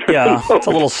later. Yeah, it's a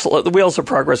little slow. The wheels of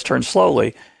progress turn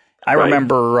slowly. I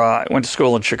remember I went to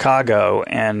school in Chicago,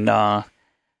 and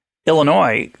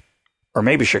Illinois, or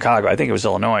maybe Chicago, I think it was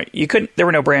Illinois. There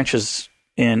were no branches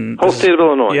in whole state of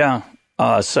Illinois. Yeah.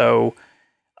 So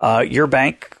your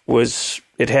bank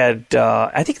had,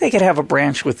 I think they could have a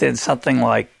branch within something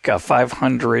like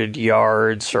 500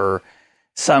 yards or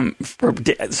some.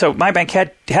 So my bank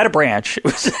had a branch. It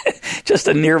was just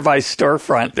a nearby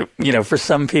storefront that, for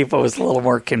some people was a little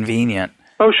more convenient.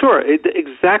 Oh, sure.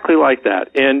 Exactly like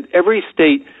that. And every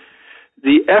state,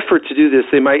 the effort to do this,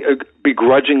 they might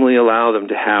begrudgingly allow them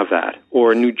to have that.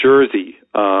 Or New Jersey,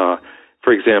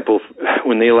 for example,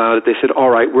 when they allowed it, they said, all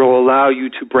right, we'll allow you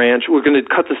to branch. We're going to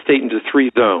cut the state into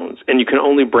 3 zones, and you can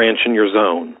only branch in your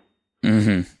zone.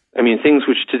 Mm-hmm. I mean, things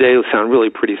which today sound really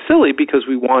pretty silly because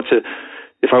we want to,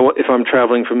 if I'm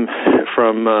traveling from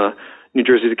New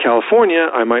Jersey to California,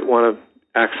 I might want to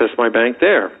access my bank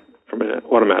there from an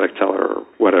automatic teller or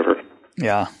whatever.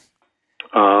 Yeah.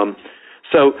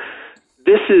 So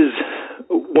this is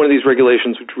one of these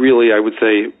regulations which really, I would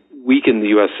say, weakened the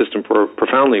U.S. system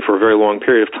profoundly for a very long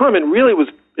period of time, and really was,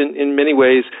 in many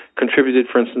ways, contributed,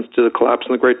 for instance, to the collapse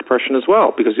in the Great Depression as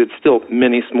well, because it's still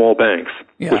many small banks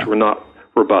which were not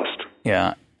robust.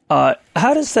 Yeah. How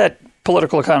does that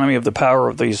political economy of the power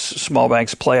of these small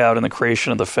banks play out in the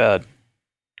creation of the Fed?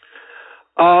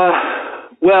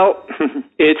 Well,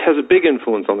 it has a big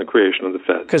influence on the creation of the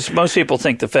Fed. Because most people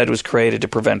think the Fed was created to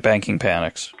prevent banking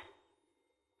panics.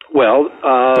 Well,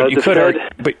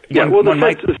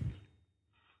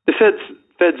 the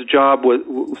Fed's job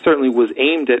certainly was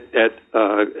aimed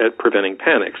at preventing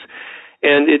panics,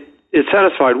 and it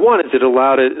satisfied one, is it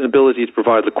allowed it an ability to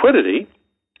provide liquidity,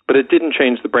 but it didn't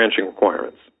change the branching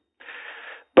requirements.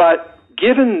 But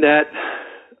given that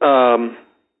the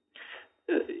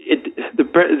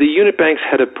unit banks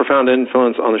had a profound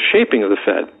influence on the shaping of the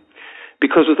Fed,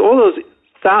 because with all those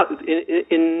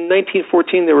in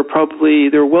 1914 there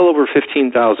were well over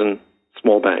 15,000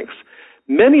 small banks.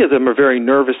 Many of them are very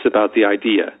nervous about the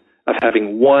idea of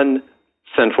having one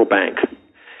central bank.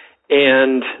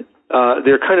 And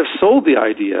they're kind of sold the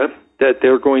idea that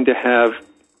they're going to have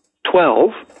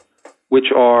 12,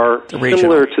 which are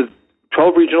similar to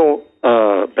 12 regional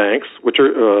banks, which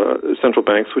are central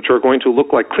banks, which are going to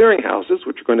look like clearinghouses,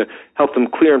 which are going to help them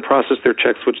clear and process their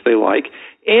checks, which they like,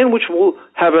 and which will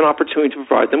have an opportunity to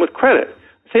provide them with credit.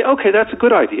 Say, okay, that's a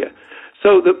good idea.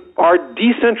 So our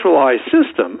decentralized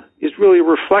system is really a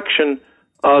reflection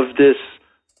of this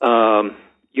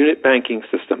unit banking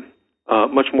system,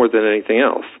 much more than anything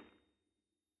else.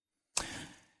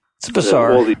 It's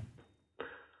bizarre.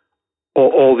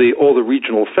 All the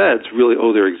regional feds really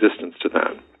owe their existence to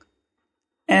that.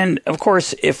 And of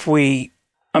course, if we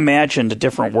imagined a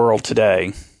different world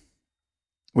today,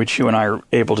 which you and I are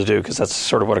able to do, because that's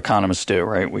sort of what economists do,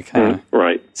 right? We kind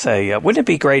of say, wouldn't it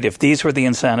be great if these were the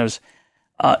incentives?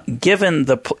 Given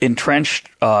the entrenched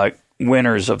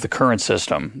winners of the current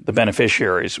system, the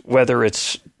beneficiaries, whether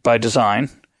it's by design,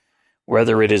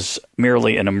 whether it is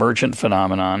merely an emergent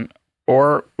phenomenon,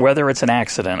 or whether it's an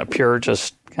accident, a pure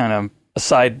just kind of a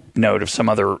side note of some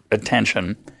other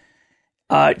attention,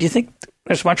 do you think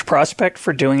there's much prospect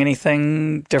for doing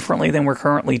anything differently than we're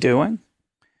currently doing?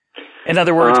 In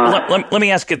other words, let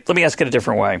me ask it a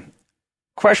different way.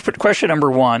 Question number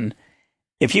one.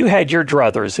 If you had your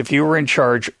druthers, if you were in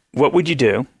charge, what would you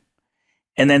do?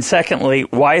 And then secondly,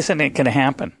 why isn't it going to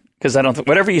happen? Because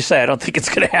whatever you say, I don't think it's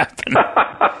going to happen.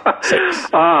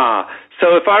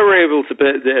 So if I were able to,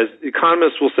 as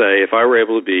economists will say, if I were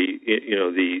able to be,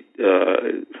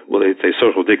 they'd say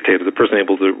social dictator, the person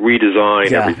able to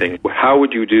redesign everything, how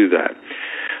would you do that?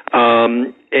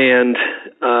 And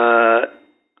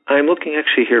I'm looking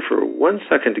actually here for 1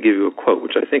 second to give you a quote,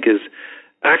 which I think is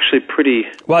actually pretty...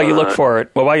 While you look for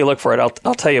it,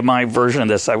 I'll tell you my version of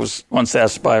this. I was once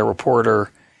asked by a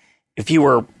reporter, if you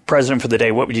were president for the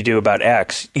day, what would you do about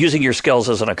X, using your skills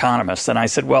as an economist? And I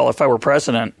said, well, if I were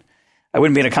president, I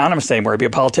wouldn't be an economist anymore. I'd be a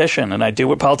politician, and I'd do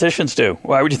what politicians do.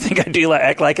 Why would you think I'd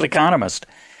act like an economist?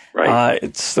 Right.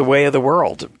 It's the way of the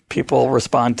world. People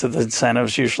respond to the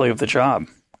incentives usually of the job.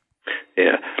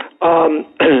 Yeah.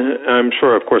 I'm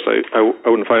sure, of course, I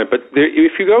wouldn't find it. But there,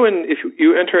 if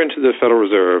you enter into the Federal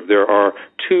Reserve, there are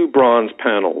two bronze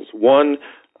panels. One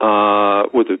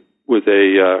with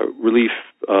a relief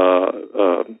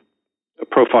a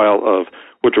profile of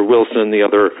Woodrow Wilson, the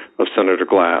other of Senator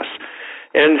Glass.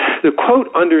 And the quote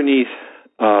underneath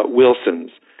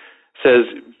Wilson's says,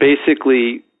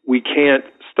 basically, we can't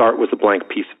start with a blank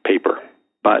piece of paper,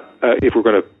 but if we're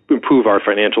going to improve our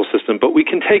financial system, but we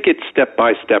can take it step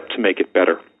by step to make it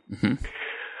better. Mm-hmm.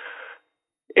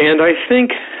 And I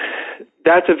think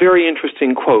that's a very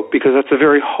interesting quote because that's a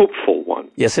very hopeful one.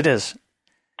 Yes, it is.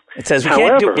 It says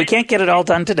we can't get it all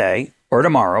done today or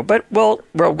tomorrow, but we'll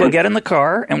get in the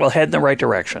car and we'll head in the right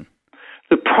direction.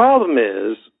 The problem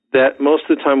is that most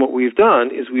of the time what we've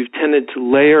done is we've tended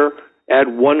to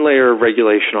add one layer of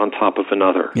regulation on top of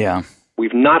another. Yeah.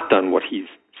 We've not done what he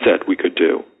said we could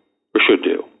do or should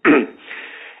do.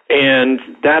 And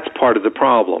that's part of the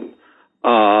problem.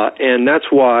 And that's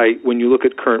why when you look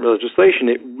at current legislation,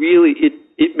 it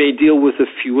may deal with a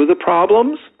few of the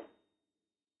problems,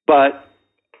 but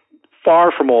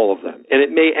far from all of them. And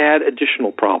it may add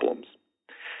additional problems.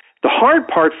 The hard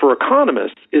part for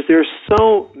economists is there's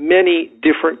so many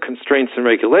different constraints and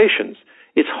regulations,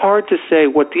 it's hard to say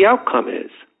what the outcome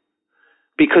is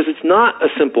because it's not a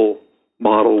simple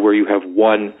model where you have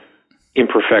one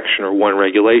imperfection or one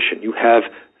regulation. You have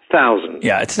thousands.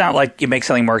 Yeah, it's not like you make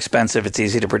something more expensive. It's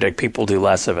easy to predict people do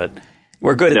less of it.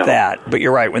 We're good at that, but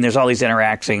you're right. When there's all these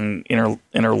interlocking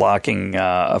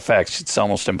effects, it's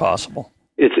almost impossible.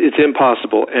 It's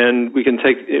impossible, and we can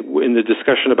take it in the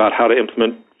discussion about how to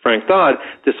implement Frank-Dodd.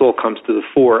 This all comes to the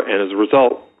fore, and as a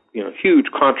result, huge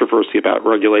controversy about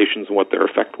regulations and what their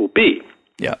effect will be.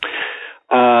 Yeah.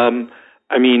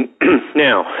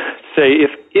 Now, say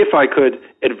if I could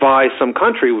advise some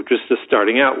country which is just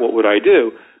starting out, what would I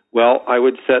do? Well, I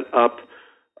would set up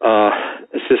a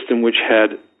system which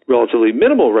had relatively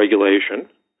minimal regulation,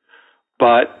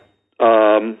 but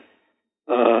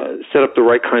set up the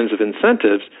right kinds of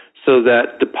incentives so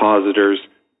that depositors,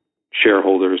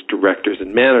 shareholders, directors,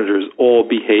 and managers all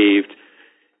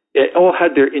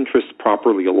had their interests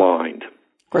properly aligned.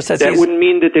 Of course, that wouldn't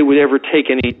mean that they would ever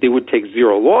they would take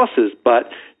zero losses, but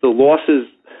the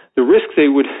risks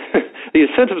the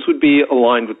incentives would be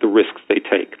aligned with the risks they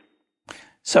take.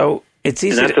 So it's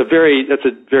easy. And I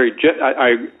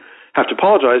have to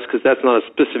apologize because that's not a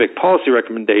specific policy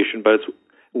recommendation, but it's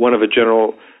one of a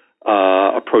general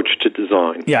approach to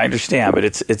design. Yeah, I understand, but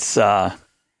it's not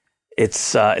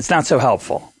so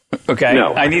helpful. Okay,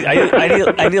 no. I need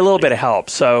a little bit of help.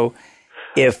 So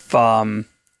if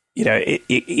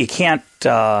you can't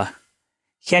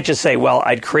just say, well,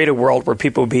 I'd create a world where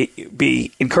people would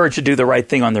be encouraged to do the right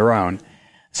thing on their own.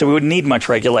 So we wouldn't need much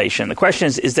regulation. The question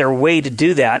is there a way to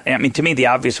do that? And to me, the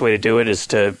obvious way to do it is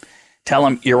to tell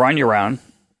them you're on your own.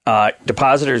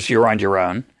 Depositors, you're on your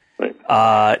own. Right.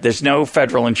 There's no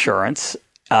federal insurance.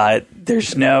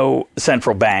 There's no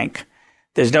central bank.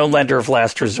 There's no lender of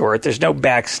last resort. There's no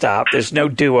backstop. There's no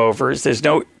do-overs. There's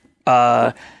no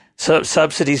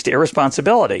subsidies to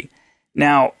irresponsibility.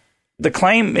 Now, the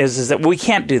claim is that we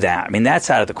can't do that. That's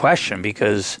out of the question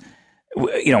because,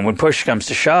 when push comes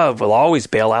to shove, we'll always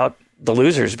bail out the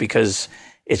losers because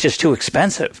it's just too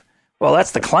expensive. Well,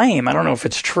 that's the claim. I don't know if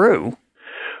it's true.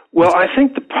 Well, I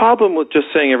think the problem with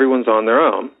just saying everyone's on their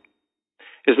own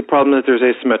is the problem that there's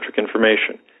asymmetric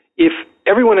information. If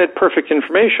everyone had perfect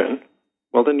information,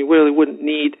 well, then you really wouldn't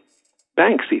need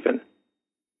banks even,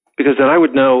 because then I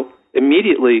would know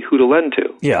immediately who to lend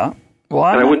to. Yeah. Well,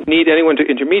 I wouldn't need anyone to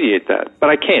intermediate that, but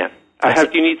I can't.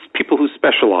 You need people who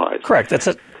specialize. Correct.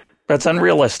 That's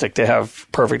unrealistic to have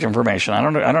perfect information.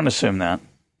 I don't assume that.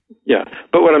 Yeah,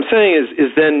 but what I'm saying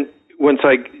is then once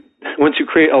you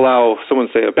allow someone,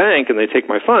 say a bank, and they take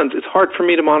my funds, it's hard for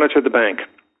me to monitor the bank.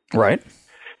 Right.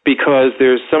 Because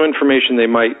there's some information they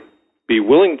might be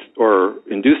willing or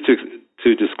induced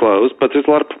to disclose, but there's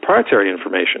a lot of proprietary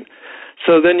information.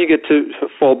 So then you get to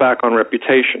fall back on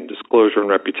reputation, disclosure and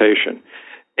reputation.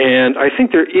 And I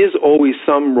think there is always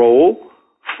some role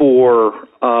for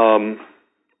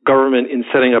government in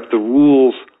setting up the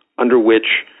rules under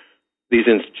which these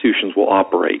institutions will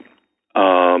operate.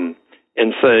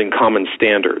 and setting common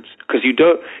standards, because you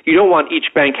don't want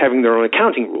each bank having their own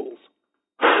accounting rules.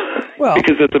 Well,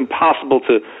 because it's impossible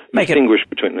to distinguish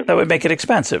between them. That would make it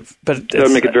expensive, but that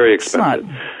would make it very expensive.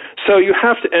 So you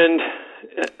have to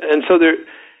and so there.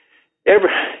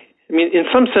 In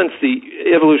some sense, the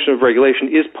evolution of regulation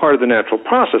is part of the natural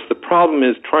process. The problem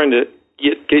is trying to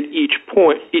get each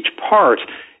part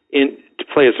to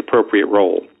play its appropriate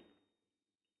role.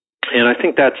 And I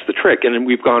think that's the trick. And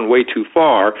we've gone way too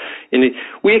far.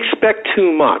 We expect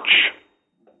too much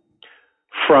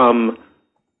from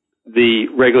the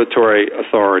regulatory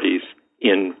authorities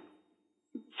in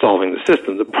solving the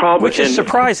system. The problem, which is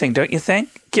surprising, don't you think?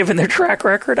 Given their track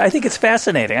record, I think it's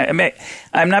fascinating.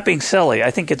 I'm not being silly.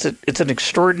 I think it's an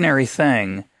extraordinary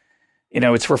thing.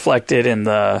 It's reflected in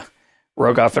the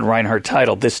Rogoff and Reinhardt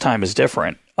title. This time is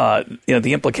different. The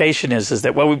implication is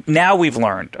that now we've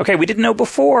learned. Okay, we didn't know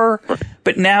before,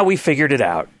 but now we figured it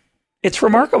out. It's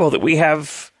remarkable that we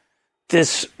have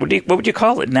this. What would you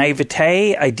call it?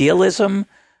 Naivete, idealism.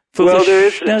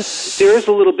 Foolishness? Well, there is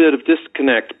a little bit of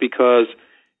disconnect, because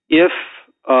if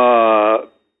a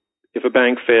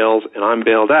bank fails and I'm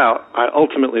bailed out, I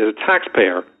ultimately, as a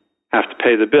taxpayer, have to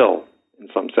pay the bill in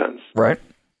some sense. Right.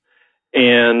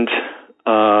 And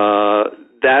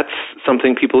that's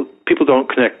something people don't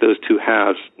connect those two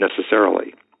halves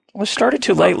necessarily. Well, it started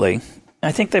too lately.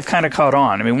 I think they've kind of caught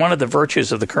on. One of the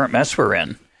virtues of the current mess we're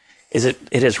in is it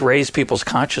has raised people's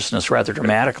consciousness rather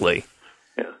dramatically.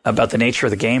 Yeah. About the nature of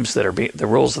the games that are the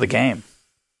rules of the game.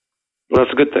 Well,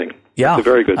 that's a good thing. Yeah, it's a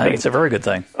very good thing. I think it's a very good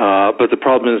thing. But the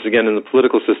problem is, again, in the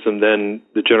political system, then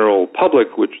the general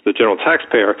public, which the general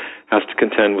taxpayer, has to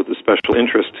contend with the special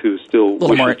interest who still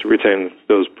wishes to retain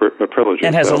those privileges.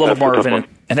 And has a little more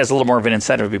of an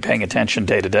incentive to be paying attention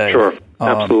day to day. Sure,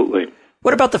 absolutely.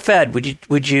 What about the Fed? Would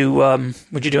you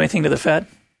do anything to the Fed,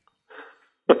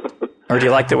 or do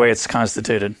you like the way it's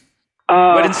constituted?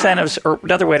 What incentives, or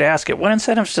another way to ask it, what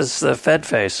incentives does the Fed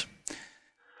face?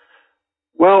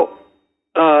 Well,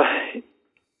 I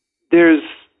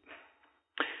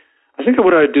think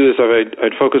what I'd do is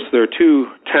I'd focus. There are two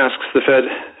tasks the Fed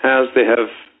has. They have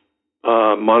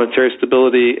monetary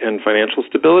stability and financial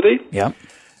stability. Yeah.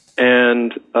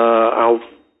 And I'll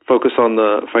focus on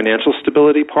the financial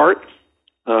stability part,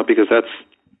 because that's,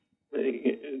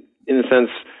 in a sense,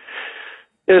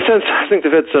 I think the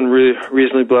Fed's done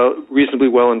reasonably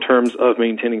well in terms of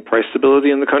maintaining price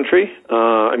stability in the country.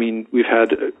 We've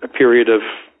had a period of,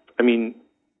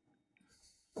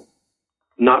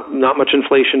 not much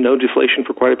inflation, no deflation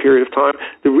for quite a period of time.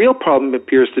 The real problem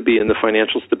appears to be in the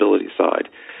financial stability side.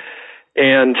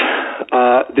 And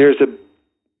there's a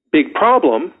big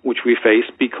problem which we face,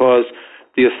 because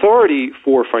the authority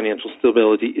for financial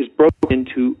stability is broken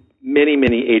into many,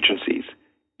 many agencies,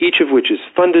 each of which is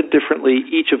funded differently,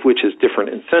 each of which has different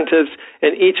incentives,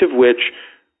 and each of which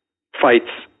fights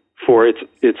for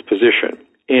its position.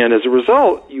 And as a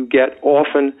result, you get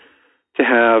often to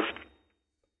have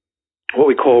what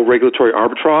we call regulatory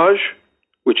arbitrage,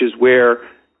 which is where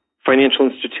financial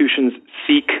institutions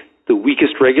seek the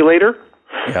weakest regulator.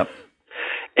 Yep.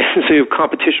 And so you have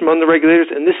competition among the regulators,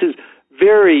 and this is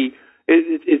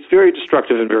it's very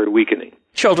destructive and very weakening.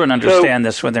 Children understand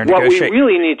this when they're negotiating. What we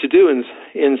really need to do, in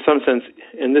some sense,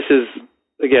 and this is,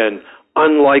 again,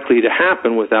 unlikely to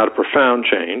happen without a profound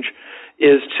change,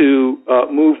 is to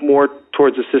move more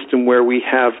towards a system where we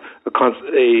have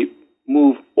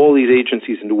move all these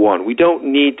agencies into one. We don't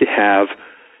need to have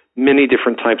many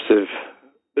different types of.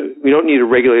 We don't need a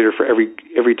regulator for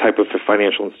every type of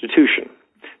financial institution.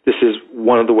 This is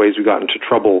one of the ways we got into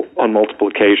trouble on multiple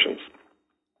occasions.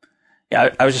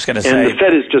 Yeah, I was just going to say, and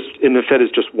the Fed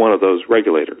is just one of those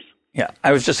regulators. Yeah,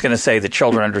 I was just going to say that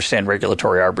children understand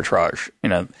regulatory arbitrage.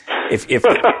 If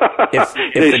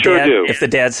the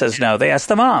dad says no, they ask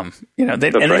the mom.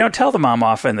 They don't tell the mom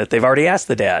often that they've already asked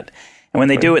the dad. And when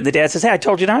they do it, and the dad says, "Hey, I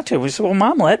told you not to." We say, "Well,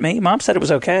 Mom let me. Mom said it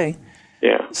was okay."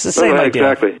 Yeah, it's the same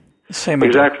idea. Exactly the same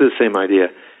idea.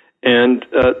 And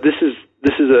this is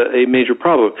a major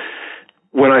problem.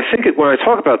 When I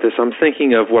talk about this, I'm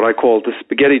thinking of what I call the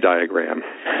spaghetti diagram.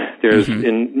 There's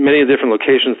in many different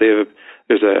locations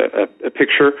there's a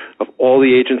picture of all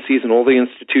the agencies and all the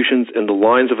institutions and the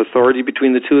lines of authority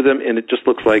between the two of them, and it just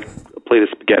looks like a plate of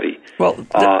spaghetti. Well,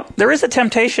 there is a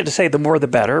temptation to say the more the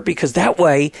better, because that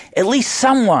way at least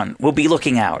someone will be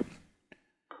looking out.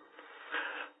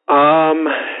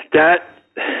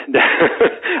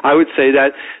 I would say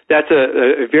that's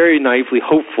a very naively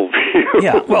hopeful view.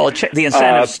 Yeah, well, the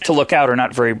incentives to look out are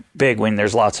not very big when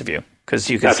there's lots of you, because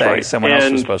you can say someone else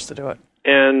was supposed to do it.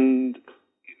 And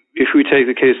if we take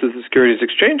the case of the Securities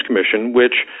Exchange Commission,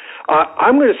 which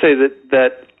I'm going to say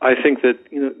that I think that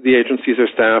the agencies are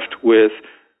staffed with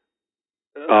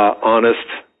honest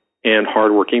and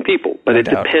hardworking people, but it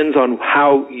depends on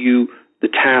the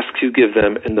tasks you give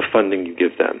them and the funding you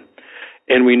give them.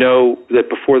 And we know that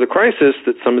before the crisis,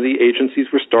 that some of the agencies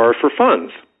were starved for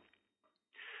funds.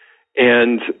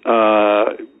 And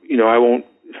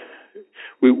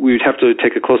we'd have to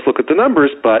take a close look at the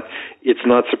numbers, but it's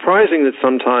not surprising that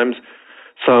sometimes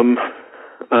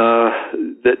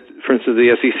that, for instance,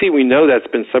 the SEC, we know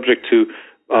that's been subject to,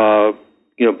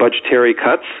 budgetary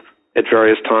cuts at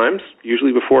various times,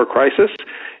 usually before a crisis.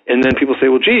 And then people say,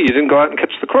 well, gee, you didn't go out and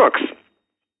catch the crooks.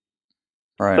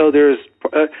 Right. So they're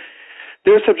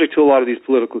subject to a lot of these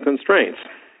political constraints.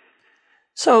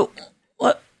 So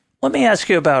let me ask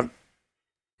you about,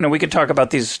 we could talk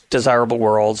about these desirable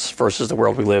worlds versus the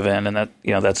world we live in, and that,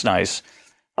 that's nice.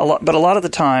 But a lot of the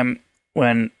time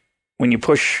when you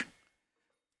push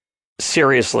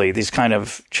seriously these kind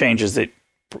of changes that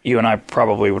you and I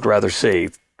probably would rather see,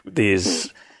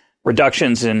 these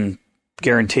reductions in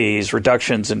guarantees,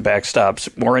 reductions in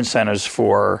backstops, more incentives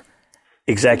for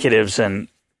executives and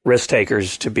risk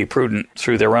takers to be prudent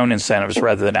through their own incentives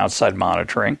rather than outside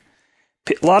monitoring.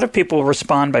 A lot of people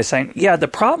respond by saying, yeah, the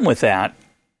problem with that,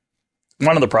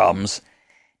 one of the problems,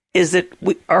 is that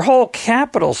our whole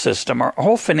capital system, our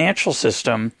whole financial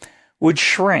system would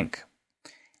shrink.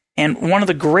 And one of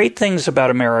the great things about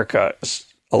America,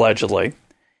 allegedly,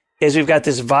 is we've got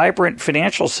this vibrant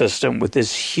financial system with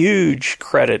this huge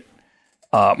credit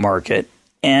market.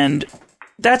 And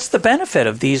that's the benefit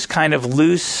of these kind of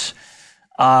loose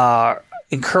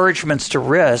encouragements to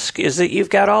risk, is that you've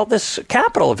got all this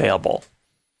capital available.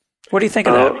 What do you think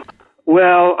of that?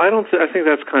 Well, I think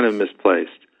that's kind of misplaced.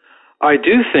 I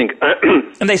do think,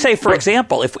 and they say, for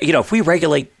example, if we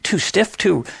regulate too stiff,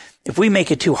 if we make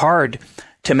it too hard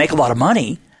to make a lot of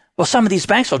money, well, some of these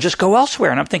banks will just go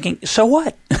elsewhere. And I'm thinking, so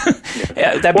what?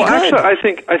 That'd be good.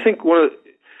 Actually, I think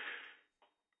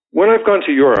when I've gone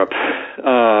to Europe, actually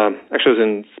I was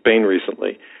in Spain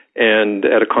recently, and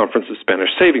at a conference of Spanish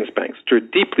savings banks, which are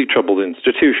deeply troubled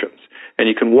institutions. And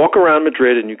you can walk around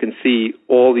Madrid and you can see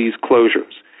all these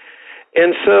closures.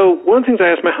 And so one of the things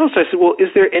I asked my host, I said, well, is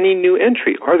there any new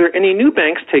entry? Are there any new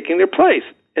banks taking their place?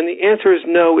 And the answer is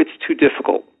no, it's too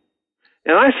difficult.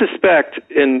 And I suspect,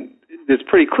 and it's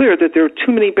pretty clear, that there are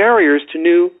too many barriers to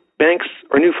new banks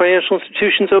or new financial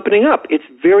institutions opening up. It's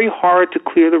very hard to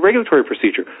clear the regulatory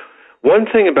procedure. One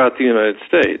thing about the United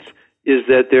States is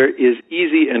that there is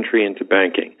easy entry into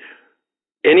banking.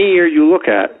 Any year you look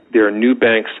at, there are new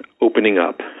banks opening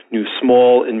up, new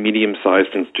small and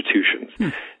medium-sized institutions.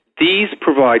 These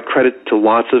provide credit to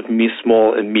lots of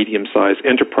small and medium-sized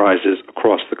enterprises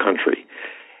across the country.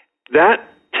 That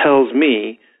tells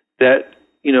me that,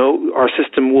 our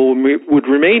system would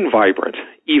remain vibrant,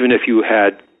 even if you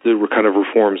had the kind of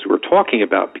reforms we're talking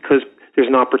about, because there's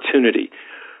an opportunity.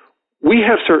 We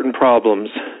have certain problems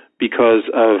because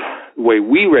of the way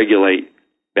we regulate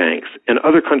banks, and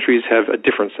other countries have a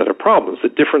different set of problems. The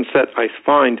different set I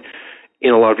find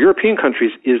in a lot of European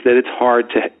countries is that it's hard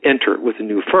to enter with a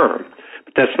new firm.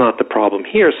 But that's not the problem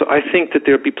here. So I think that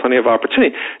there'll be plenty of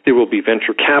opportunity. There will be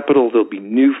venture capital. There'll be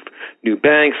new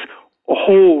banks, a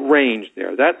whole range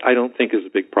there. That I don't think is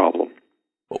a big problem.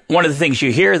 One of the things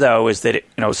you hear, though, is that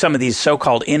some of these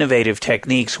so-called innovative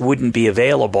techniques wouldn't be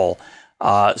available.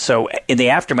 So in the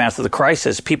aftermath of the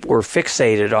crisis, people were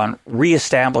fixated on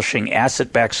reestablishing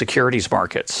asset-backed securities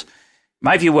markets.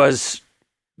 My view was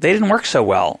they didn't work so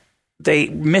well. They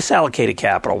misallocated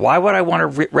capital. Why would I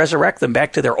want to resurrect them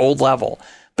back to their old level?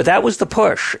 But that was the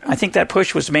push. I think that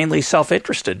push was mainly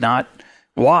self-interested, not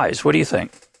wise. What do you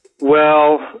think?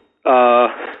 Well,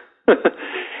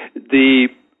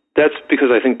 that's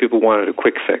because I think people wanted a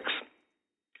quick fix,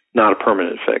 not a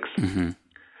permanent fix. Mm-hmm.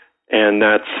 And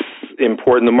that's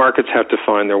important. The markets have to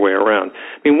find their way around.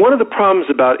 I mean, one of the problems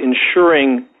about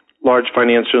insuring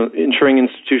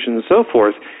institutions and so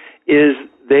forth is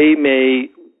they may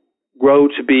grow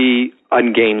to be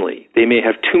ungainly. They may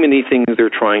have too many things they're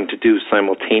trying to do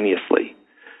simultaneously.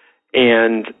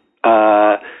 And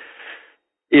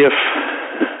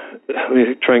let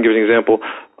me try and give an example.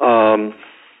 For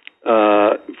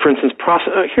instance,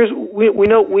 we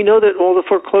know that all the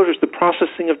foreclosures, the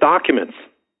processing of documents,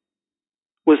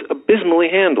 was abysmally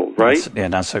handled, right?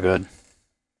 Not so good.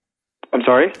 I'm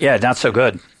sorry? Yeah, not so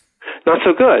good. Not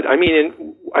so good. I mean,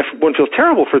 one feels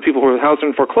terrible for people who are housed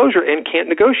in foreclosure and can't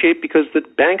negotiate because the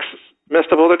banks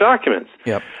messed up all their documents.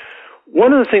 Yep.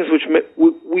 One of the things which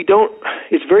we don't,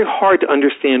 it's very hard to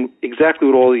understand exactly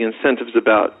what all the incentives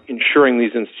about insuring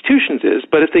these institutions is,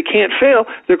 but if they can't fail,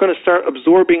 they're going to start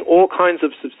absorbing all kinds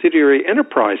of subsidiary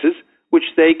enterprises,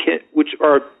 which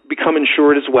are become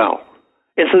insured as well.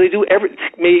 And so they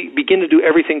may begin to do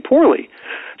everything poorly.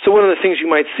 So one of the things you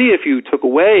might see if you took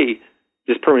away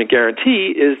this permanent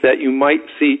guarantee is that you might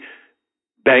see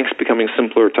banks becoming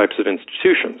simpler types of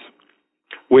institutions,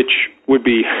 which would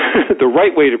be the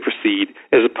right way to proceed,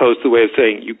 as opposed to the way of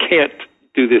saying you can't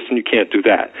do this and you can't do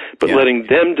that, but letting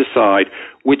them decide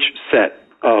which set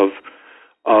of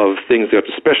things they ought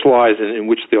to specialize in and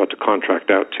which they ought to contract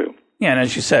out to. Yeah, and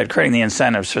as you said, creating the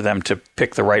incentives for them to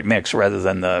pick the right mix rather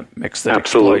than the mix that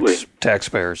exploits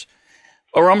taxpayers.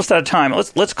 Well, we're almost out of time.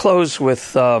 Let's close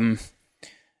with a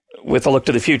look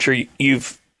to the future.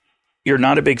 You're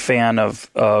not a big fan of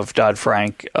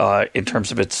Dodd-Frank in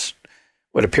terms of its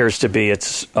what appears to be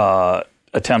its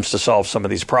attempts to solve some of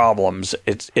these problems.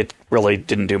 It really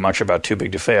didn't do much about too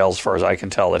big to fail, as far as I can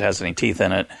tell, that has any teeth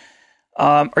in it.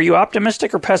 Are you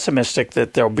optimistic or pessimistic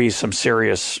that there'll be some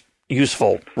serious,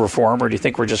 useful reform, or do you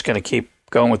think we're just going to keep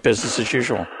going with business as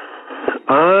usual?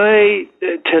 I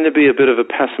tend to be a bit of a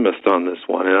pessimist on this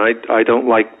one, and I don't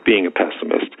like being a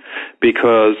pessimist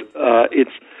because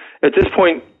it's at this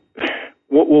point.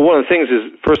 Well, one of the things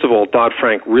is, first of all,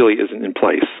 Dodd-Frank really isn't in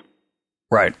place,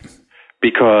 right?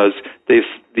 Because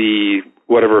the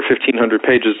 1,500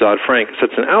 pages Dodd-Frank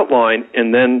sets an outline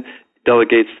and then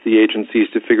delegates the agencies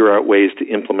to figure out ways to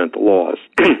implement the laws.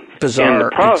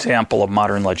 Bizarre example of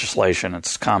modern legislation.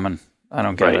 It's common. I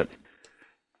don't get it.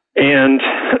 And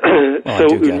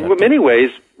so in many ways,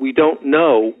 we don't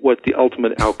know what the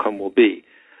ultimate outcome will be.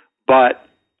 But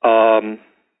there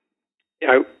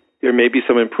may be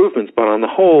some improvements, but on the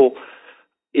whole,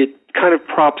 it kind of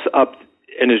props up,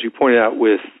 and as you pointed out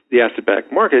with the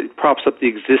asset-backed market, it props up the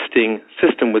existing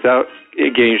system without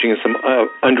engaging in some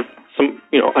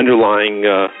underlying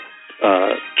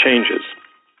changes.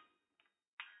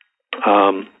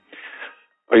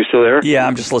 Are you still there? Yeah,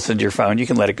 I'm just listening to your phone. You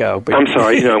can let it go. But I'm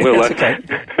sorry. I'm going to let okay.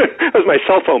 That was my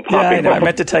cell phone popping. Yeah, I know. I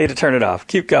meant to tell you to turn it off.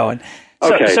 Keep going.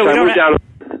 So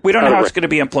we don't know how it's going to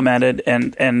be implemented,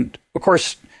 and of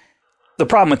course, the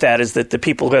problem with that is that the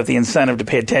people who have the incentive to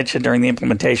pay attention during the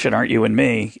implementation aren't you and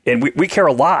me, and we care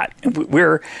a lot.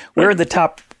 We're in the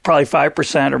top probably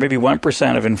 5% or maybe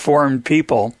 1% of informed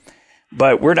people,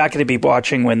 but we're not going to be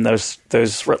watching when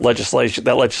that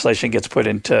legislation gets put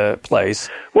into place.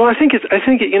 Well, I'm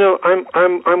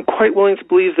quite willing to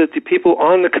believe that the people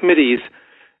on the committees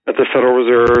at the Federal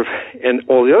Reserve and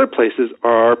all the other places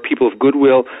are people of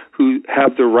goodwill who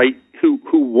have the right, who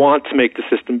want to make the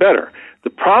system better. The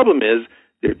problem is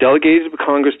they're delegated to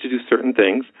Congress to do certain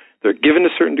things. They're given a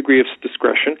certain degree of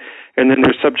discretion, and then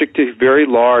they're subject to very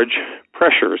large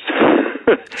pressures.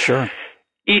 Sure.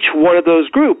 Each one of those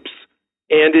groups,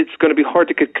 and it's going to be hard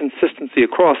to get consistency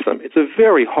across them. It's a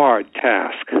very hard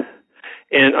task.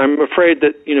 And I'm afraid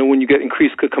that, when you get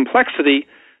increased complexity,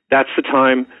 that's the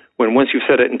time when once you've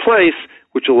set it in place,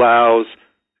 which allows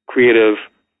creative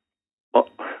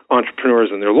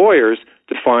entrepreneurs and their lawyers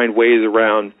to find ways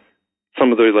around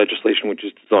some of the legislation which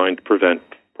is designed to prevent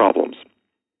problems.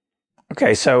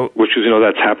 Okay, so which is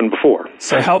that's happened before.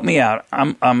 So help me out.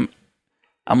 I'm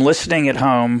listening at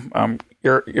home.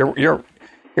 You're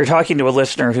talking to a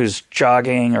listener who's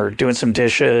jogging or doing some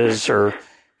dishes or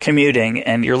commuting,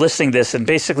 and you're listening to this, and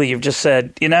basically you've just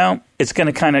said, it's going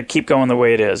to kind of keep going the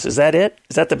way it is. Is that it?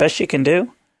 Is that the best you can do?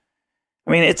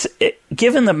 I mean,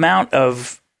 given the amount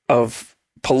of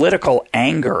political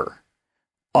anger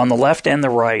on the left and the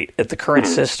right at the current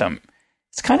system,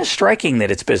 it's kind of striking that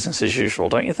it's business as usual,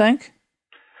 don't you think?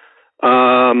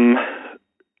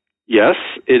 Yes,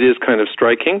 it is kind of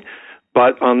striking,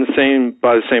 but by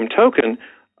the same token,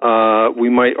 we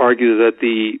might argue that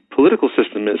the political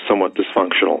system is somewhat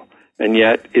dysfunctional, and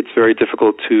yet it's very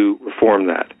difficult to reform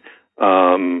that.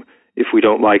 If we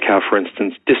don't like how, for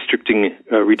instance,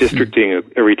 redistricting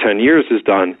every 10 years is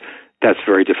done, that's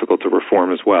very difficult to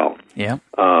reform as well. Yeah.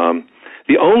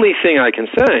 The only thing I can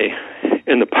say,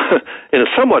 in a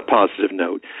somewhat positive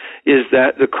note, is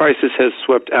that the crisis has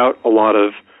swept out a lot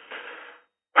of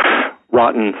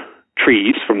rotten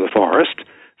trees from the forest,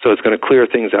 so it's going to clear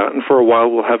things out, and for a while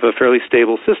we'll have a fairly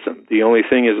stable system. The only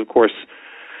thing is, of course,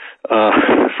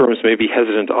 firms may be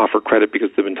hesitant to offer credit because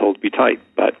they've been told to be tight,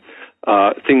 but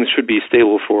things should be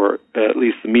stable for at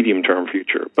least the medium-term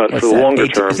future. But for the longer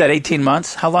term... Is that 18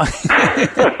 months? How long?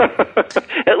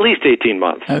 At least 18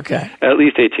 months. Okay. At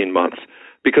least 18 months.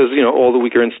 Because, all the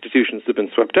weaker institutions have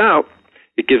been swept out,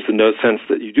 it gives the no sense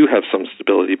that you do have some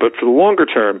stability. But for the longer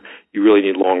term, you really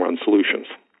need long-run solutions.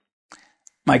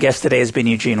 My guest today has been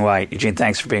Eugene White. Eugene,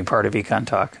 thanks for being part of Econ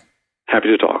Talk. Happy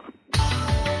to talk.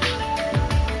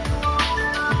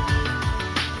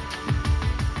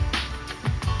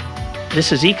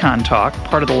 This is Econ Talk,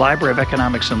 part of the Library of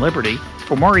Economics and Liberty.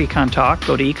 For more Econ Talk,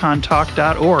 go to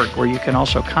econtalk.org, where you can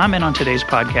also comment on today's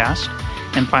podcast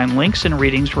and find links and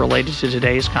readings related to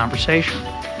today's conversation.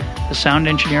 The sound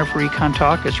engineer for Econ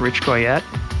Talk is Rich Goyette.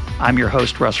 I'm your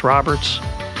host, Russ Roberts.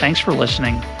 Thanks for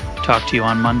listening. Talk to you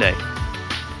on Monday.